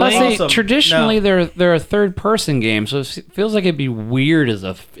appealing. Awesome. Traditionally, they're a third-person game, so it feels like it'd be weird as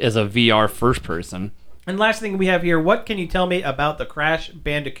a VR first-person. And last thing we have here, what can you tell me about the Crash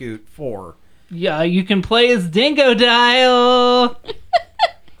Bandicoot 4? Yeah, you can play as Dingodile.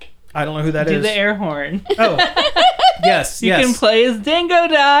 I don't know who that is. Do the air horn. Oh, yes, You can play as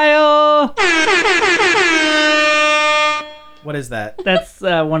Dingodile. What is that? That's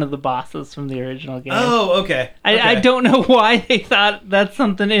one of the bosses from the original game. Oh, okay. I don't know why they thought that's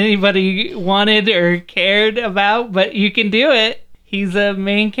something anybody wanted or cared about, but you can do it. He's a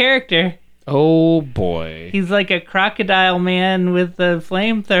main character. Oh, boy. He's like a crocodile man with a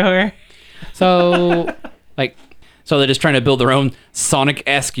flamethrower. So, so they're just trying to build their own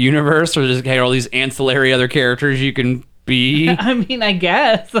Sonic-esque universe, or just get all these ancillary other characters you can be? I mean, I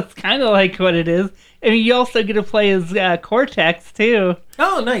guess. That's kind of like what it is. I mean, you also get to play as Cortex, too.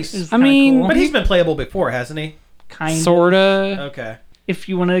 Oh, nice. I mean... Cool. But he's been playable before, hasn't he? Kind of. Sorta. Okay. If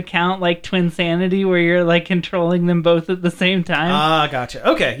you want to count, like, Twinsanity, where you're, like, controlling them both at the same time. Ah, gotcha.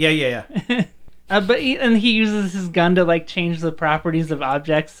 Okay, yeah. But he uses his gun to, like, change the properties of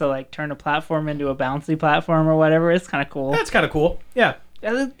objects to, like, turn a platform into a bouncy platform or whatever. It's kind of cool. That's kind of cool. Yeah.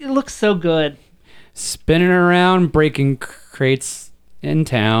 It looks so good. Spinning around, breaking crates in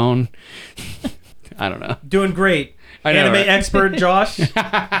town. I don't know. Doing great. I know, Anime right? expert Josh,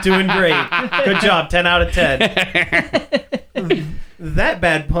 doing great. Good job. 10 out of 10. That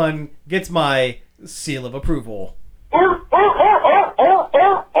bad pun gets my seal of approval.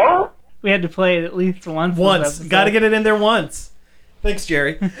 We had to play it at least once. Got to get it in there once. Thanks,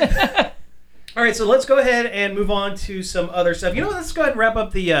 Jerry. All right, so let's go ahead and move on to some other stuff. You know what? Let's go ahead and wrap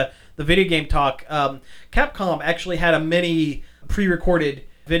up the video game talk. Capcom actually had a mini pre-recorded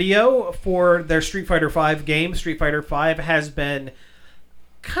video for their Street Fighter V game. Street Fighter V has been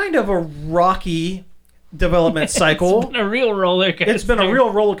kind of a rocky development cycle. It's been a real roller coaster. It's been a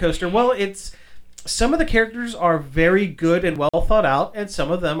real roller coaster. Well, some of the characters are very good and well thought out, and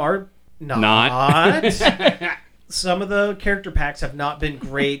some of them are not. Some of the character packs have not been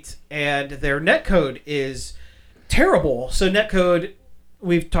great, and their netcode is terrible. So netcode,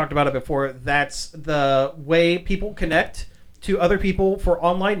 we've talked about it before, that's the way people connect to other people for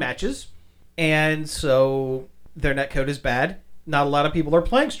online matches, and so their netcode is bad. Not a lot of people are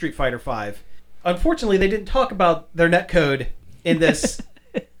playing Street Fighter V. Unfortunately, they didn't talk about their netcode in this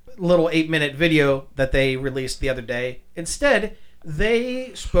little 8-minute video that they released the other day. Instead,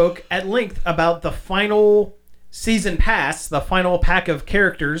 they spoke at length about the final season pass, the final pack of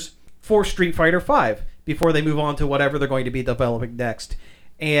characters for Street Fighter V, before they move on to whatever they're going to be developing next.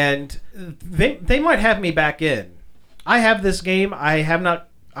 And they might have me back in. I have this game.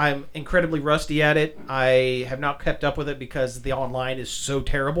 I'm incredibly rusty at it. I have not kept up with it because the online is so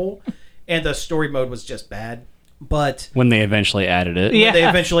terrible, and the story mode was just bad. But when they eventually added it. Yeah. They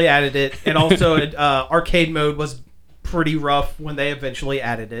eventually added it. And also arcade mode was pretty rough when they eventually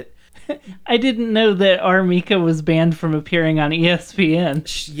added it. I didn't know that Armika was banned from appearing on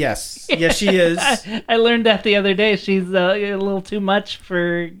ESPN. Yes. Yes, she is. I learned that the other day. She's a little too much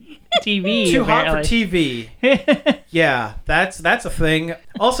for TV. Too hot for TV. Yeah, that's a thing.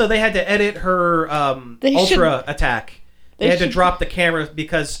 Also, they had to edit her ultra attack. They had to drop the camera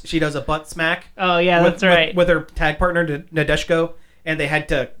because she does a butt smack. Oh, yeah, that's right. With her tag partner, Nadeshko, and they had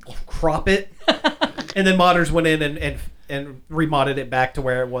to crop it. And then modders went in and remodded it back to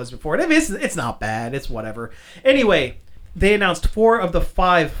where it was before. I mean, it's not bad. It's whatever. Anyway, they announced 4 of the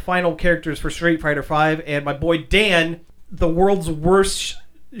 5 final characters for Street Fighter V, and my boy Dan, the world's worst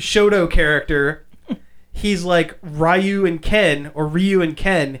Shoto character, he's like Ryu and Ken,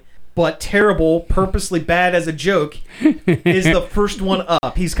 but terrible, purposely bad as a joke, is the first one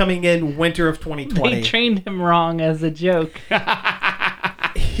up. He's coming in winter of 2020. They trained him wrong as a joke.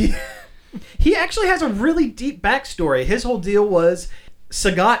 He actually has a really deep backstory. His whole deal was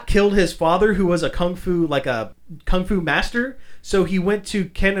Sagat killed his father, who was a kung fu master. So he went to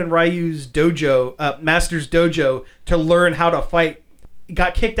Ken and Ryu's dojo, master's dojo, to learn how to fight.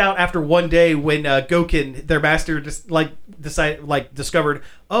 Got kicked out after one day when Gouken, their master, discovered,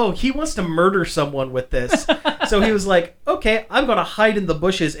 oh, he wants to murder someone with this. So he was like, okay, I'm going to hide in the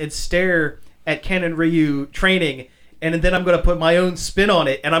bushes and stare at Ken and Ryu training, and then I'm going to put my own spin on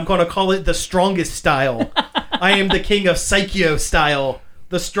it, and I'm going to call it the strongest style. I am the king of Saikyo style,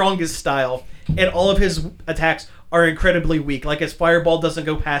 the strongest style. And all of his attacks are incredibly weak. Like, his fireball doesn't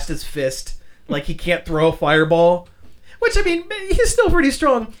go past his fist. Like, he can't throw a fireball. Which, I mean, he's still pretty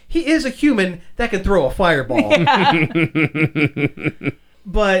strong. He is a human that can throw a fireball.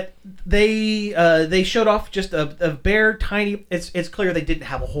 But they showed off just a bare tiny. It's clear they didn't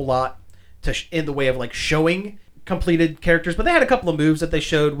have a whole lot in the way of like showing completed characters, but they had a couple of moves that they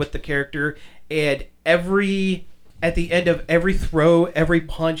showed with the character, and at the end of every throw, every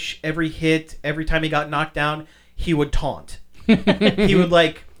punch, every hit, every time he got knocked down, he would taunt. He would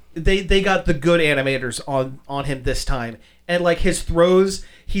like they got the good animators on him this time, and like his throws,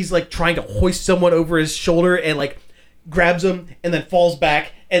 he's like trying to hoist someone over his shoulder and like grabs him and then falls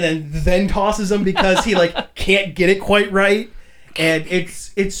back and then tosses him because he like can't get it quite right, and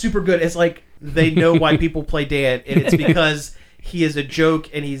it's super good. It's like they know why people play Dan, and it's because he is a joke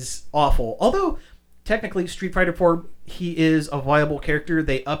and he's awful. Although technically Street Fighter 4, he is a viable character.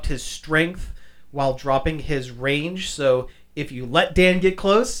 They upped his strength while dropping his range, so if you let Dan get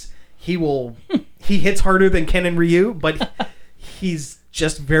close, he hits harder than Ken and Ryu, but he's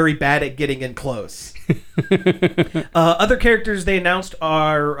just very bad at getting in close. Other characters they announced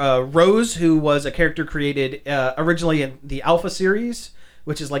are Rose, who was a character created originally in the Alpha series,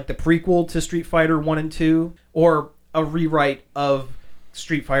 which is like the prequel to Street Fighter 1 and 2, or a rewrite of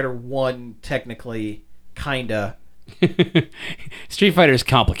Street Fighter 1, technically, kinda. Street Fighter's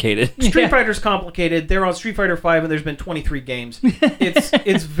complicated. Street Fighter's complicated. They're on Street Fighter 5 and there's been 23 games.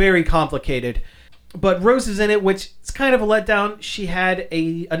 It's very complicated. But Rose is in it, which is kind of a letdown. She had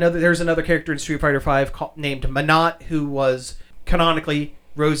there's another character in Street Fighter 5 named Manat, who was canonically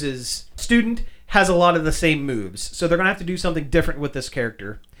Rose's student, has a lot of the same moves. So they're going to have to do something different with this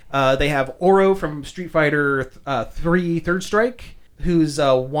character. They have Oro from Street Fighter 3 Third Strike, who's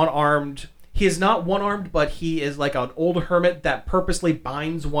one-armed. He is not one-armed, but he is like an old hermit that purposely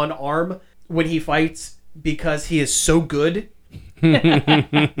binds one arm when he fights because he is so good.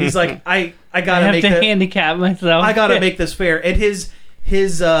 He's like, I gotta handicap myself. I gotta make this fair. And his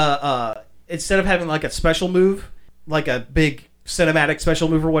instead of having like a special move, like a big cinematic special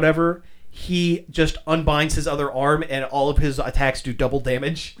move or whatever, he just unbinds his other arm and all of his attacks do double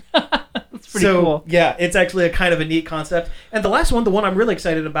damage. That's pretty cool. Yeah, it's actually a kind of a neat concept. And the last one, the one I'm really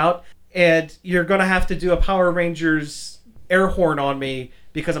excited about, and you're gonna have to do a Power Rangers air horn on me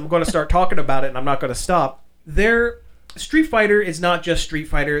because I'm gonna start talking about it and I'm not gonna stop. Street Fighter is not just Street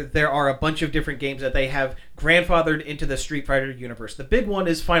Fighter. There are a bunch of different games that they have grandfathered into the Street Fighter universe. The big one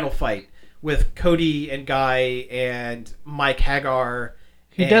is Final Fight with Cody and Guy and Mike Hagar.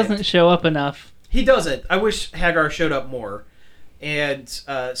 He doesn't show up enough. He doesn't. I wish Hagar showed up more. And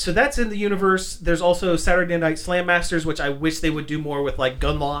so that's in the universe. There's also Saturday Night Slam Masters, which I wish they would do more with, like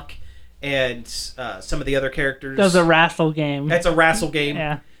Gunlock and some of the other characters. That's a wrestle game. That's a wrestle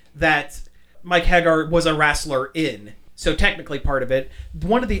game that Mike Hagar was a wrestler in. So technically part of it.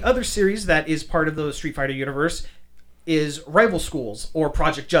 One of the other series that is part of the Street Fighter universe is Rival Schools, or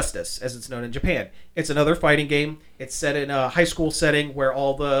Project Justice, as it's known in Japan. It's another fighting game. It's set in a high school setting where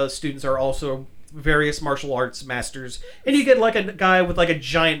all the students are also various martial arts masters. And you get like a guy with like a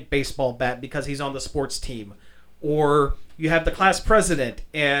giant baseball bat because he's on the sports team. Or you have the class president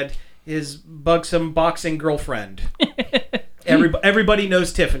and his buxom boxing girlfriend. Everybody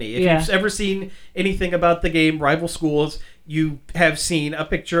knows Tiffany. If you've ever seen anything about the game Rival Schools, you have seen a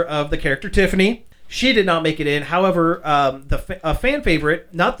picture of the character Tiffany. She did not make it in. However, a fan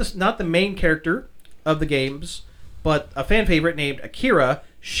favorite, not the main character of the games, but a fan favorite named Akira,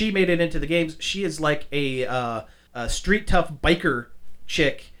 she made it into the games. She is like a street tough biker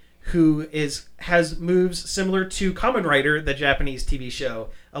chick who has moves similar to Kamen Rider, the Japanese TV show.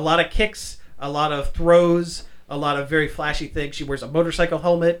 A lot of kicks, a lot of throws, a lot of very flashy things. She wears a motorcycle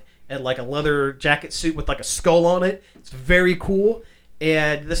helmet and like a leather jacket suit with like a skull on it. It's very cool.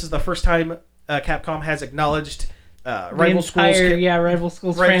 And this is the first time Capcom has acknowledged Rival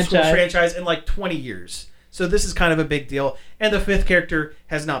Schools franchise in like 20 years. So this is kind of a big deal. And the fifth character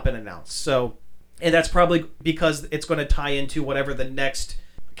has not been announced. And that's probably because it's going to tie into whatever the next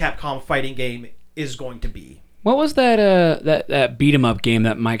Capcom fighting game is going to be. What was that beat 'em up game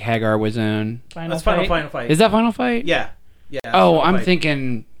that Mike Hagar was in? Final Fight. Is that Final Fight? Yeah. Oh, I'm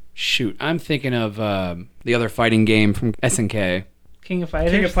thinking of the other fighting game from SNK. King of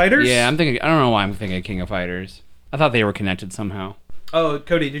Fighters? King of Fighters? Yeah, I don't know why I'm thinking of King of Fighters. I thought they were connected somehow. Oh,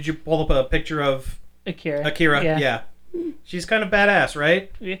 Cody, did you pull up a picture of Akira? Yeah. She's kind of badass,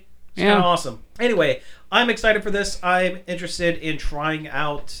 right? Yeah. She's kind of awesome. Anyway, I'm excited for this. I'm interested in trying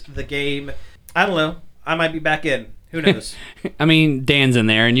out the game. I don't know. I might be back in. Who knows? I mean, Dan's in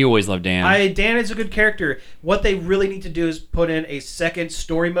there, and you always love Dan. Dan is a good character. What they really need to do is put in a second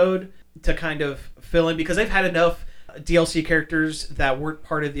story mode to kind of fill in, because they've had enough DLC characters that weren't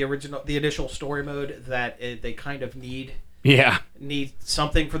part of the initial story mode that they kind of need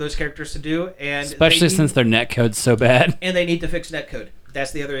something for those characters to do, and especially since their netcode's so bad. And they need to fix netcode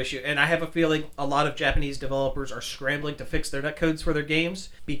That's the other issue. And I have a feeling a lot of Japanese developers are scrambling to fix their netcodes for their games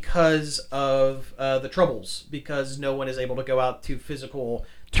because of the troubles, because no one is able to go out to physical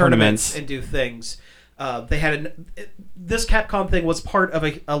tournaments and do things. They had this Capcom thing was part of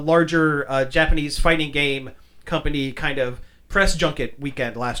a larger Japanese fighting game company kind of press junket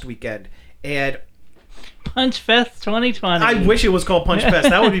weekend last weekend. And Punch Fest 2020. I wish it was called Punch Fest.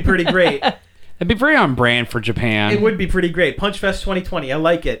 That would be pretty great. It'd be very on brand for Japan. It would be pretty great. Punch Fest 2020. I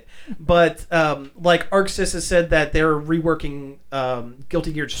like it. But like ArcSys has said that they're reworking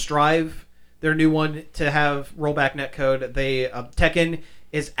Guilty Gear Strive, their new one, to have rollback netcode. They Tekken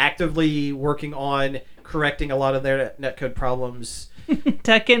is actively working on correcting a lot of their netcode problems.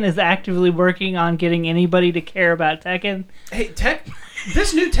 Tekken is actively working on getting anybody to care about Tekken. Hey,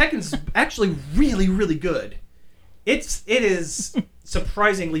 this new Tekken's actually really, really good. It is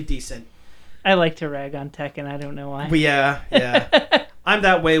surprisingly decent. I like to rag on Tekken. I don't know why. Yeah. I'm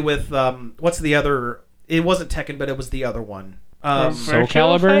that way with what's the other? It wasn't Tekken, but it was the other one. Soul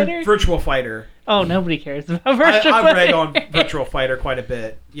Calibur? Virtual Fighter. Oh, nobody cares about Virtual Fighter. I rag on Virtual Fighter quite a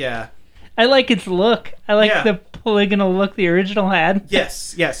bit. Yeah. I like its look. I like the polygonal look the original had.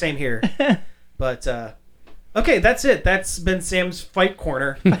 Yes. Yeah, same here. But, okay, that's it. That's been Sam's Fight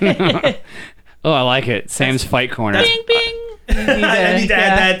Corner. Oh, I like it. Sam's Fight Corner. Bing, bing. I need to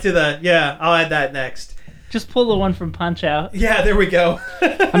add that to the... Yeah, I'll add that next. Just pull the one from Punch out. Yeah, there we go.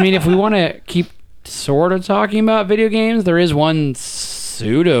 I mean, if we want to keep sort of talking about video games, there is one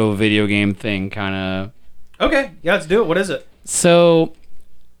pseudo video game thing kind of... Okay, yeah, let's do it. What is it? So,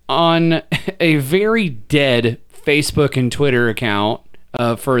 on a very dead Facebook and Twitter account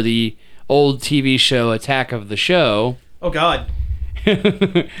for the old TV show Attack of the Show... Oh, God.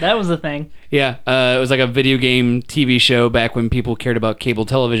 That was a thing. Yeah, it was like a video game TV show back when people cared about cable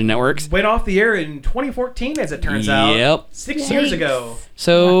television networks. Went off the air in 2014, as it turns out. Yep. 6 years ago.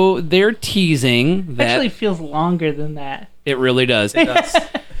 So they're teasing that... Actually feels longer than that. It really does. It does.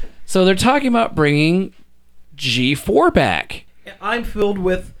 So they're talking about bringing G4 back. I'm filled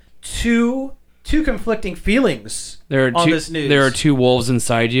with two conflicting feelings on this news. There are two wolves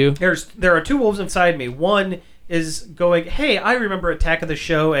inside you. There are two wolves inside me. One is going, hey, I remember Attack of the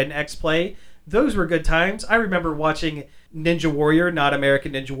Show and X-Play. Those were good times. I remember watching Ninja Warrior, not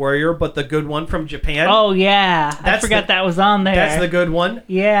American Ninja Warrior, but the good one from Japan. Oh, yeah. I forgot that was on there. That's the good one.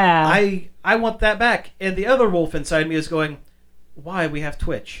 Yeah. I want that back. And the other wolf inside me is going, why we have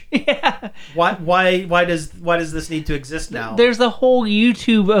Twitch? Yeah. Why does this need to exist now? There's a whole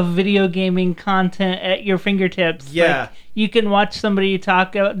YouTube of video gaming content at your fingertips. Yeah. Like, you can watch somebody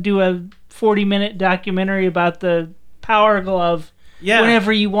do a 40-minute documentary about the Power Glove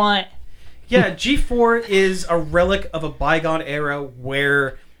whenever you want. Yeah, G4 is a relic of a bygone era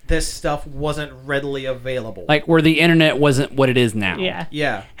where this stuff wasn't readily available. Like where the internet wasn't what it is now. Yeah.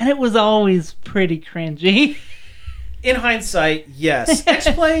 Yeah. And it was always pretty cringy. In hindsight, yes.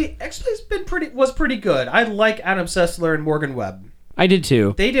 X-Play was pretty good. I like Adam Sessler and Morgan Webb. I did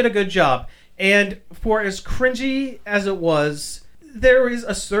too. They did a good job. And for as cringy as it was, there is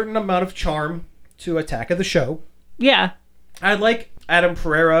a certain amount of charm to Attack of the Show. Yeah. I like Adam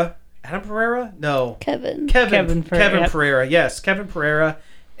Pereira. Adam Pereira? No. Kevin Pereira. Yes, Kevin Pereira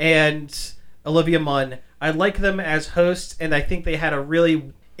and Olivia Munn. I like them as hosts, and I think they had a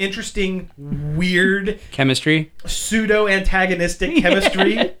really interesting, weird... chemistry? Pseudo-antagonistic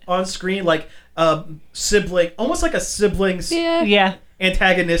chemistry on screen. Like sibling... Almost like a siblings... Yeah.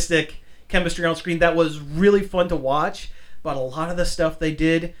 Antagonistic chemistry on screen. That was really fun to watch, but a lot of the stuff they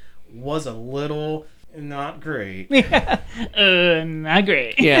did was a little... not great. Not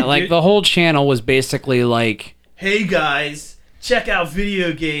great. Yeah, like the whole channel was basically like, hey guys, check out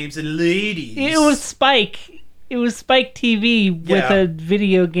video games and ladies. It was Spike. It was Spike TV with a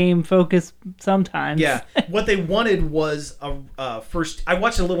video game focus sometimes. Yeah. What they wanted was first. I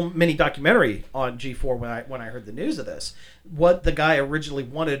watched a little mini documentary on G4 when I heard the news of this. What the guy originally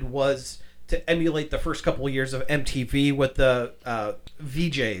wanted was to emulate the first couple of years of MTV with the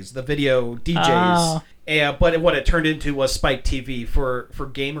VJs, the video DJs. Oh. But what it turned into was Spike TV for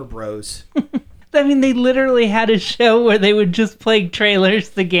gamer bros. I mean, they literally had a show where they would just play trailers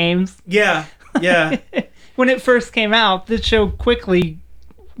to games. Yeah, yeah. When it first came out, the show quickly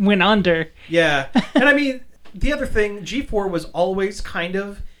went under. Yeah. And I mean, the other thing, G4 was always kind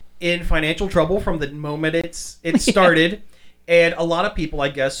of in financial trouble from the moment it started. And a lot of people, I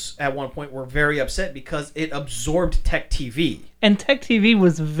guess, at one point were very upset because it absorbed Tech TV. And Tech TV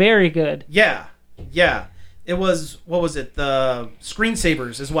was very good. Yeah, yeah. It was, what was it? The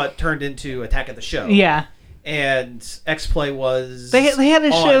Screensavers is what turned into Attack of the Show. Yeah. and X-Play was... They had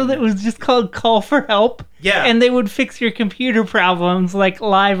a show that was just called Call for Help. Yeah. And they would fix your computer problems, like,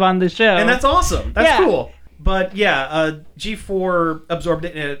 live on the show. And that's awesome. That's cool. But, G4 absorbed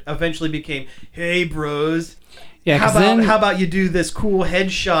it, and it eventually became, hey, bros... Yeah, how about you do this cool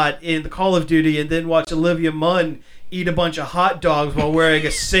headshot in the Call of Duty and then watch Olivia Munn eat a bunch of hot dogs while wearing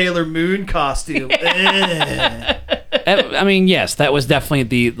a Sailor Moon costume? I mean, yes, that was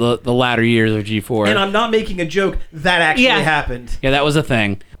definitely the latter years of G4. And I'm not making a joke. That actually happened. Yeah, that was a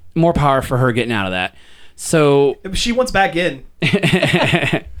thing. More power for her getting out of that. So she wants back in.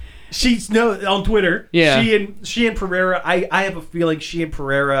 She's on Twitter. Yeah. She and Pereira. I have a feeling she and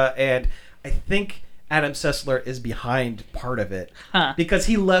Pereira, and I think Adam Sessler is behind part of it because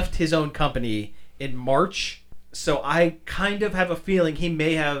he left his own company in March. So I kind of have a feeling he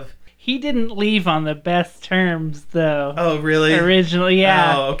may have. He didn't leave on the best terms, though. Oh, really? Originally,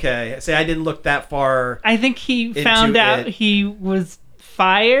 yeah. Oh, okay. See, I didn't look that far. I think he found out he was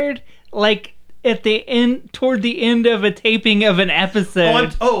fired, like at the end, toward the end of a taping of an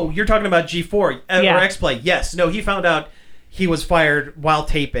episode. You're talking about G4 or X-Play? Yes. No, he found out he was fired while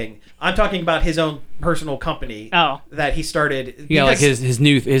taping. I'm talking about his own personal company that he started. Yeah, like his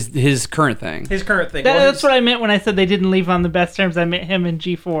current thing. His current thing. That's what I meant when I said they didn't leave on the best terms. I meant him and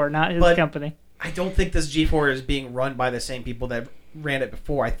G4, not his company. I don't think this G4 is being run by the same people that ran it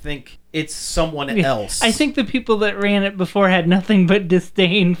before. I think it's someone else. I think the people that ran it before had nothing but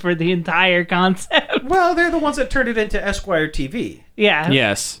disdain for the entire concept. Well, they're the ones that turned it into Esquire TV. Yeah.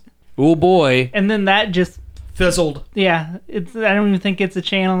 Yes. Oh boy. And then that just fizzled. Yeah, I don't even think it's a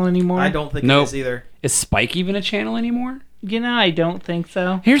channel anymore. I don't think it is either. Is Spike even a channel anymore? I don't think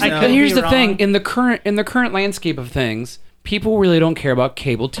so. Here's the thing: in the current landscape of things, people really don't care about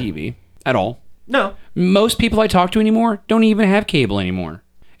cable TV at all. No, most people I talk to anymore don't even have cable anymore.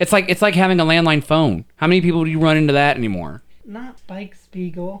 It's like having a landline phone. How many people do you run into that anymore? Not Spike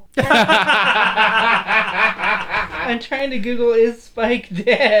Spiegel. I'm trying to Google, is Spike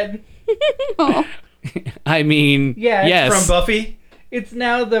dead? I mean, yes. From Buffy? It's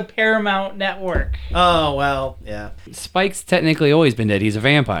now the Paramount Network. Oh, well, yeah. Spike's technically always been dead. He's a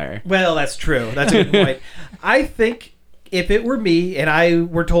vampire. Well, that's true. That's a good point. I think if it were me and I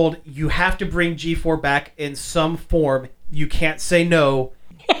were told you have to bring G4 back in some form, you can't say no.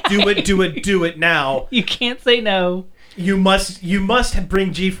 Do it now. You can't say no. You must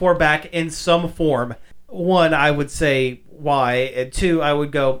bring G4 back in some form. One, I would say why, and two, I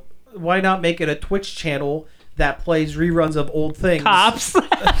would go, why not make it a Twitch channel that plays reruns of old things? Cops.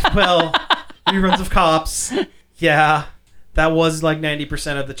 Well, reruns of Cops. Yeah, that was like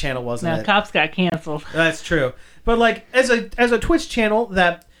 90% of the channel, wasn't it? No, Cops got canceled. That's true. But like as a Twitch channel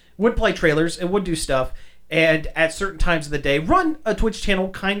that would play trailers and would do stuff, and at certain times of the day run a Twitch channel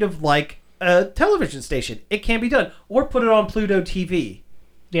kind of like a television station. It can be done, or put it on Pluto TV.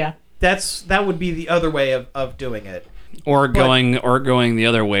 Yeah, that would be the other way of doing it. Or going the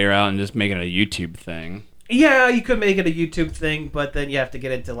other way around and just making it a YouTube thing. Yeah, you could make it a YouTube thing, but then you have to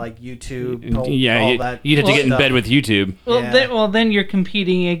get into like YouTube. All that. You'd have to get in bed with YouTube. Well, then you're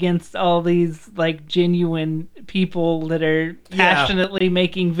competing against all these like genuine people that are passionately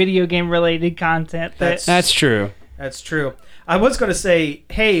making video game related content. That's true. That's true. I was going to say,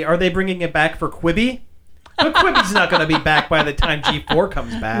 hey, are they bringing it back for Quibi? But Quibi's not going to be back by the time G4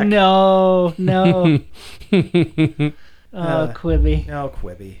 comes back. No. Quibi. Oh,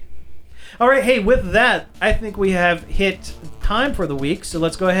 Quibi. All right, hey, with that, I think we have hit time for the week, so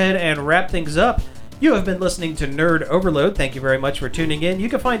let's go ahead and wrap things up. You have been listening to Nerd Overload. Thank you very much for tuning in. You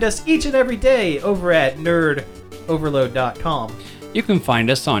can find us each and every day over at nerdoverload.com. You can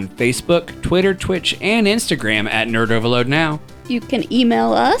find us on Facebook, Twitter, Twitch, and Instagram at Nerd Overload Now. You can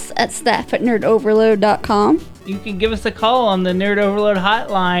email us at staff@nerdoverload.com. You can give us a call on the Nerd Overload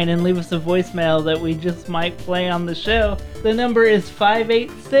hotline and leave us a voicemail that we just might play on the show. The number is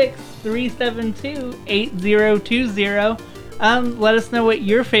 586-372-8020. Let us know what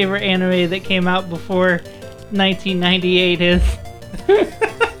your favorite anime that came out before 1998 is.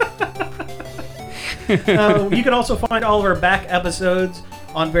 You can also find all of our back episodes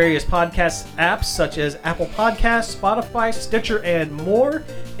on various podcast apps such as Apple Podcasts, Spotify, Stitcher, and more.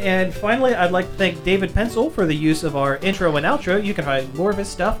 And finally, I'd like to thank David Pencil for the use of our intro and outro. You can find more of his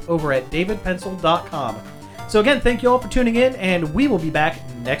stuff over at davidpencil.com. So again, thank you all for tuning in, and we will be back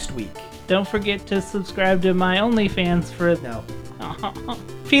next week. Don't forget to subscribe to my OnlyFans for... No.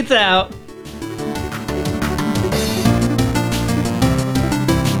 Pizza out.